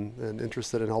people and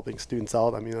interested in helping students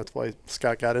out. I mean, that's why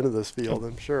Scott got into this field,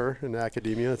 I'm sure, in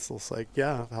academia. It's just like,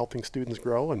 helping students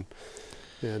grow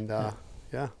and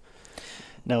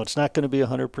Now, it's not going to be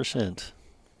 100%,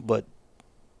 but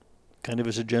kind of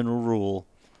as a general rule,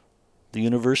 the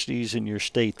universities in your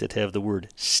state that have the word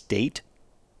state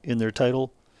in their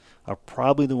title are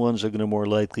probably the ones that are going to more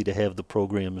likely to have the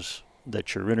programs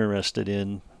that you're interested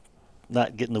in.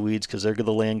 Not getting the weeds, because they're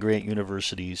the land-grant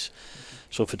universities.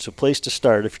 So if it's a place to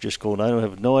start, if you're just going, I don't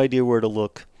have no idea where to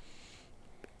look,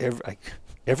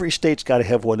 every state's got to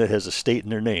have one that has a state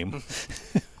in their name.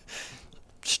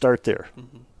 Start there.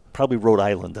 Probably Rhode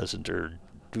Island doesn't, or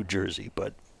New Jersey,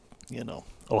 but,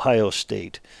 Ohio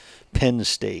State, Penn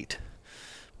State,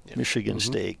 Michigan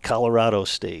State, Colorado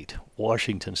State,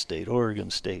 Washington State, Oregon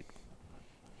State.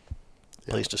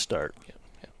 Place to start.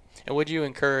 And would you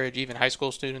encourage even high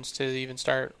school students to even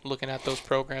start looking at those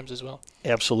programs as well?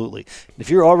 Absolutely. If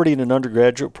you're already in an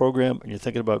undergraduate program and you're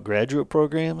thinking about graduate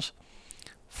programs,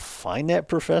 find that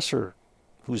professor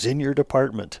who's in your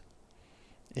department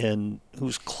and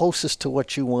who's closest to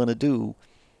what you want to do,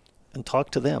 and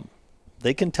talk to them.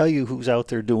 They can tell you who's out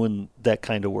there doing that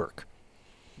kind of work,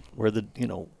 where the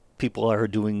people are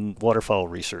doing waterfowl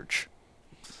research.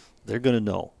 They're going to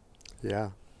know.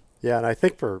 Yeah, and I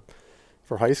think for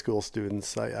high school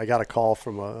students, I got a call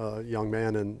from a young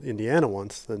man in Indiana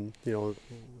once, and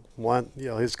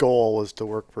his goal was to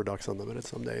work for Ducks Unlimited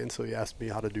someday, and so he asked me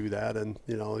how to do that, and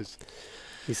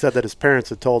he said that his parents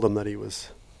had told him that he was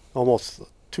almost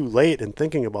too late in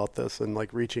thinking about this and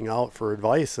like reaching out for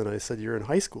advice. And I said, you're in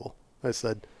high school. I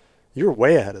said, you're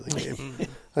way ahead of the game.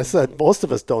 I said, most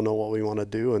of us don't know what we want to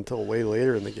do until way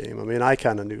later in the game. I mean, I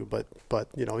kind of knew, but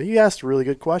he asked really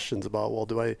good questions about, well,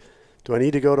 do I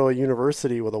need to go to a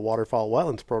university with a waterfowl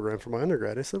wetlands program for my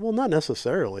undergrad? I said, well, not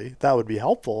necessarily. That would be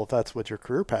helpful if that's what your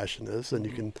career passion is,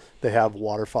 and they have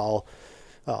waterfowl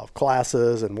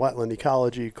classes and wetland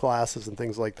ecology classes and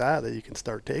things like that you can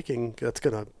start taking. That's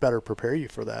going to better prepare you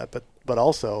for that. But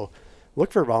also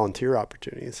look for volunteer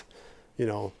opportunities.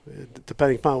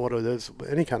 Depending upon what it is,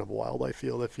 any kind of wildlife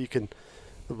field, if you can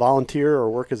volunteer or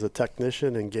work as a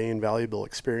technician and gain valuable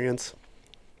experience.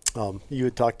 You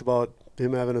had talked about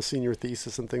him having a senior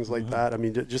thesis and things like that. I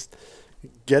mean, just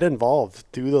get involved,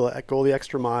 go the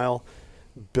extra mile,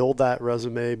 build that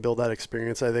resume, build that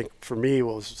experience. I think for me it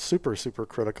was super, super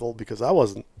critical because I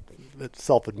wasn't,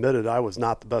 self-admitted, I was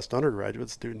not the best undergraduate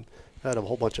student. I had a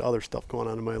whole bunch of other stuff going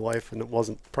on in my life and it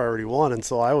wasn't priority one. And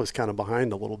so I was kind of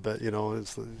behind a little bit,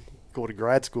 go to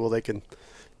grad school, they can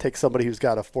take somebody who's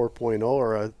got a 4.0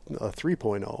 or a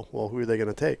 3.0. Well, who are they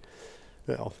going to take?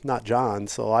 Not John.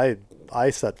 So I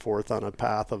set forth on a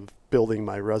path of building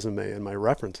my resume and my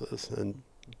references and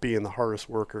being the hardest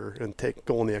worker and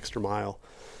going the extra mile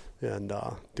and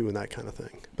doing that kind of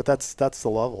thing. But that's the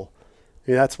level.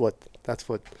 I mean, that's what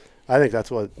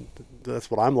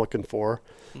I'm looking for.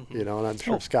 And I'm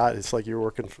sure Scott, it's like you're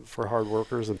working for hard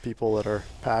workers and people that are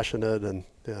passionate and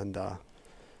going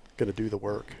to do the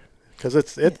work. Because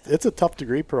it's a tough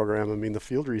degree program. I mean, the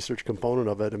field research component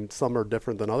of it, and some are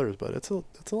different than others, but it's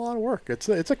a lot of work. It's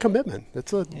a commitment.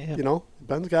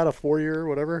 Ben's got a 4-year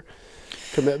whatever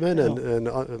commitment, and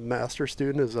a master's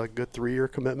student is a good 3-year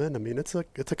commitment. I mean, it's a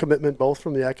commitment both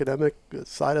from the academic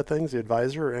side of things, the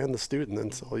advisor, and the student.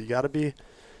 And so you got to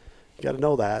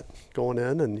know that going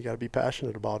in, and you got to be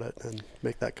passionate about it and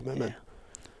make that commitment.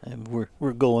 Yeah. And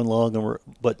we're going long,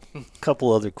 but a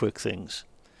couple other quick things.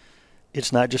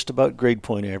 It's not just about grade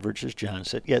point average, as John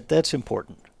said. Yeah, that's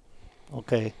important.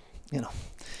 Okay,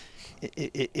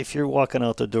 if you're walking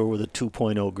out the door with a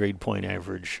 2.0 grade point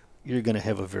average, you're going to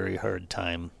have a very hard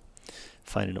time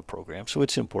finding a program. So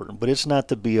it's important, but it's not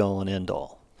the be-all and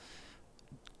end-all.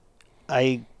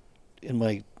 In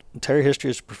my entire history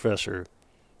as a professor,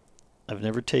 I've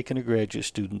never taken a graduate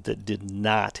student that did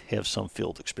not have some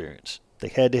field experience. They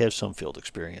had to have some field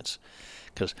experience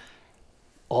because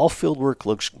all field work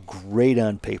looks great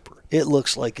on paper. It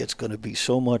looks like it's going to be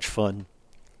so much fun.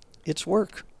 It's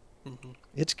work. Mm-hmm.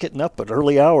 It's getting up at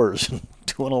early hours and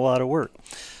doing a lot of work.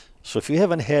 So if you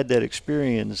haven't had that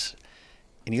experience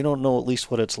and you don't know at least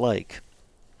what it's like,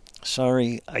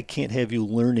 sorry, I can't have you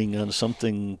learning on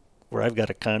something where I've got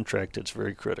a contract that's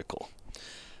very critical.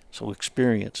 So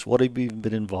experience. What have you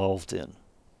been involved in?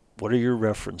 What are your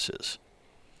references?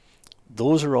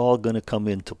 Those are all going to come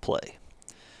into play.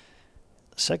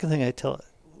 Second thing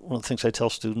one of the things I tell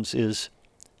students is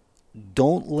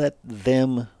don't let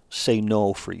them say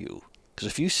no for you. Because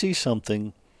if you see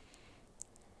something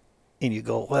and you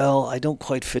go, well, I don't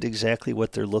quite fit exactly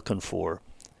what they're looking for,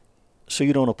 so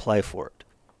you don't apply for it.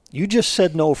 You just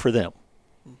said no for them.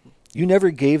 Mm-hmm. You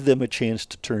never gave them a chance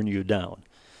to turn you down.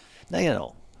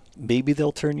 Now, maybe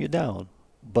they'll turn you down,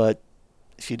 but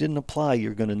if you didn't apply,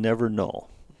 you're going to never know.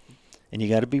 And you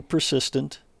got to be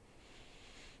persistent.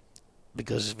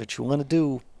 Because what you want to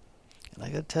do, and I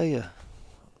got to tell you,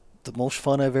 the most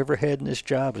fun I've ever had in this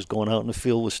job is going out in the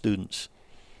field with students.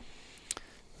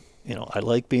 I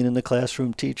like being in the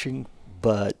classroom teaching,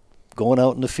 but going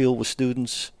out in the field with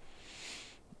students,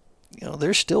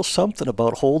 there's still something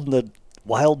about holding a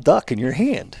wild duck in your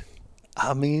hand.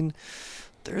 I mean,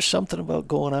 there's something about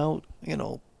going out,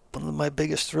 one of my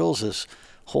biggest thrills is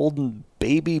holding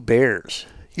baby bears.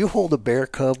 You hold a bear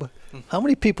cub. How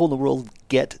many people in the world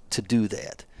get to do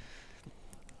that?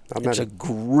 It's a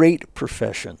great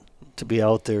profession to be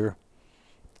out there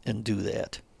and do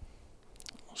that.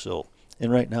 So,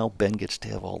 and right now, Ben gets to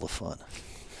have all the fun.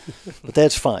 But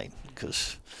that's fine,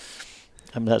 because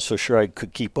I'm not so sure I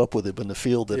could keep up with him in the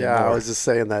field anymore. Yeah, I was just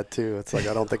saying that, too. It's like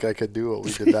I don't think I could do what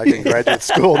we did back in graduate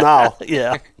school now.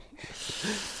 Yeah.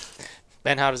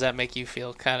 Ben, how does that make you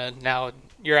feel? Kind of now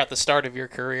you're at the start of your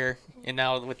career, and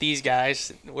now with these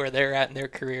guys, where they're at in their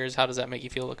careers, how does that make you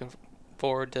feel looking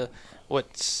forward to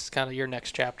what's kind of your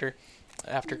next chapter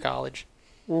after college?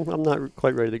 Well, I'm not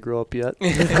quite ready to grow up yet.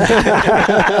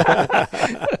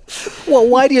 Well,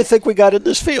 why do you think we got in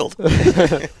this field?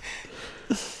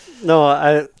 No,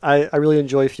 I really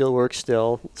enjoy field work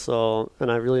still,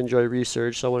 and I really enjoy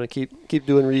research. So I want to keep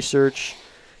doing research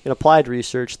and applied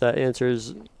research that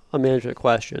answers a management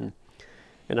question.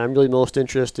 And I'm really most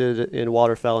interested in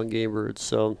waterfowl and game birds.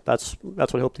 So that's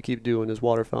what I hope to keep doing is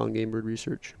waterfowl and game bird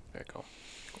research. Very cool.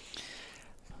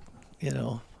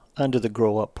 Onto the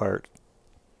grow up part.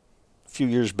 A few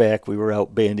years back, we were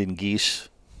out banding geese.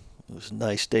 It was a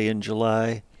nice day in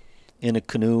July. In a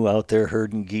canoe out there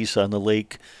herding geese on the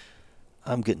lake.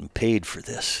 I'm getting paid for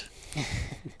this.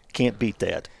 Can't beat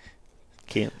that.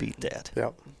 Can't beat that.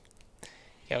 Yep.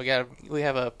 Yeah, we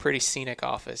have a pretty scenic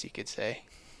office, you could say.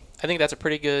 I think that's a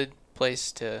pretty good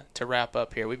place to wrap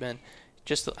up here. We've been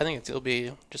I think it'll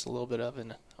be just a little bit of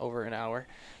over an hour,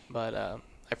 but I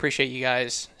appreciate you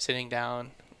guys sitting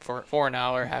down for an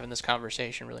hour having this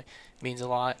conversation. Really means a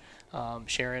lot.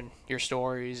 Sharing your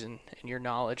stories and your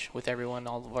knowledge with everyone,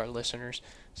 all of our listeners.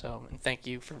 So, and thank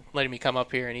you for letting me come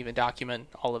up here and even document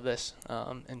all of this,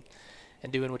 and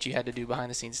doing what you had to do behind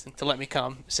the scenes to let me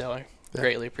come. So I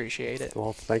greatly appreciate it.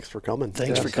 Well, thanks for coming.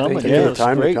 Thanks for Taking coming. the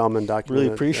time to come and document.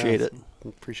 Really appreciate it.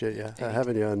 Appreciate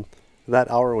having you. And that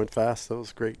hour went fast. That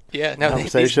was great. Yeah, no,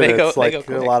 conversation. They go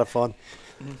a lot of fun.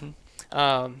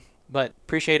 Mm-hmm. But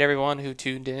appreciate everyone who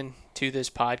tuned in to this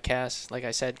podcast. Like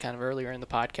I said kind of earlier in the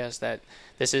podcast, that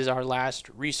this is our last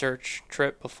research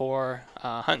trip before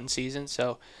hunting season.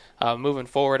 So moving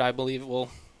forward, I believe we'll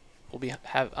be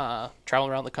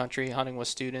traveling around the country, hunting with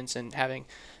students, and having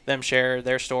them share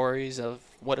their stories of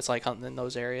what it's like hunting in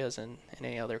those areas and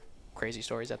any other crazy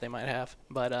stories that they might have.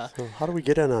 But so how do we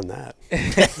get in on that? You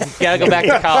gotta go back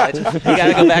to college. You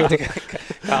gotta go back to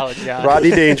college, John.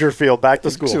 Rodney Dangerfield, back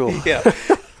to school. Yeah.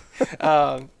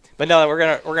 But no, we're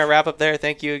gonna wrap up there.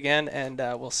 Thank you again, and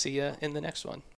we'll see you in the next one.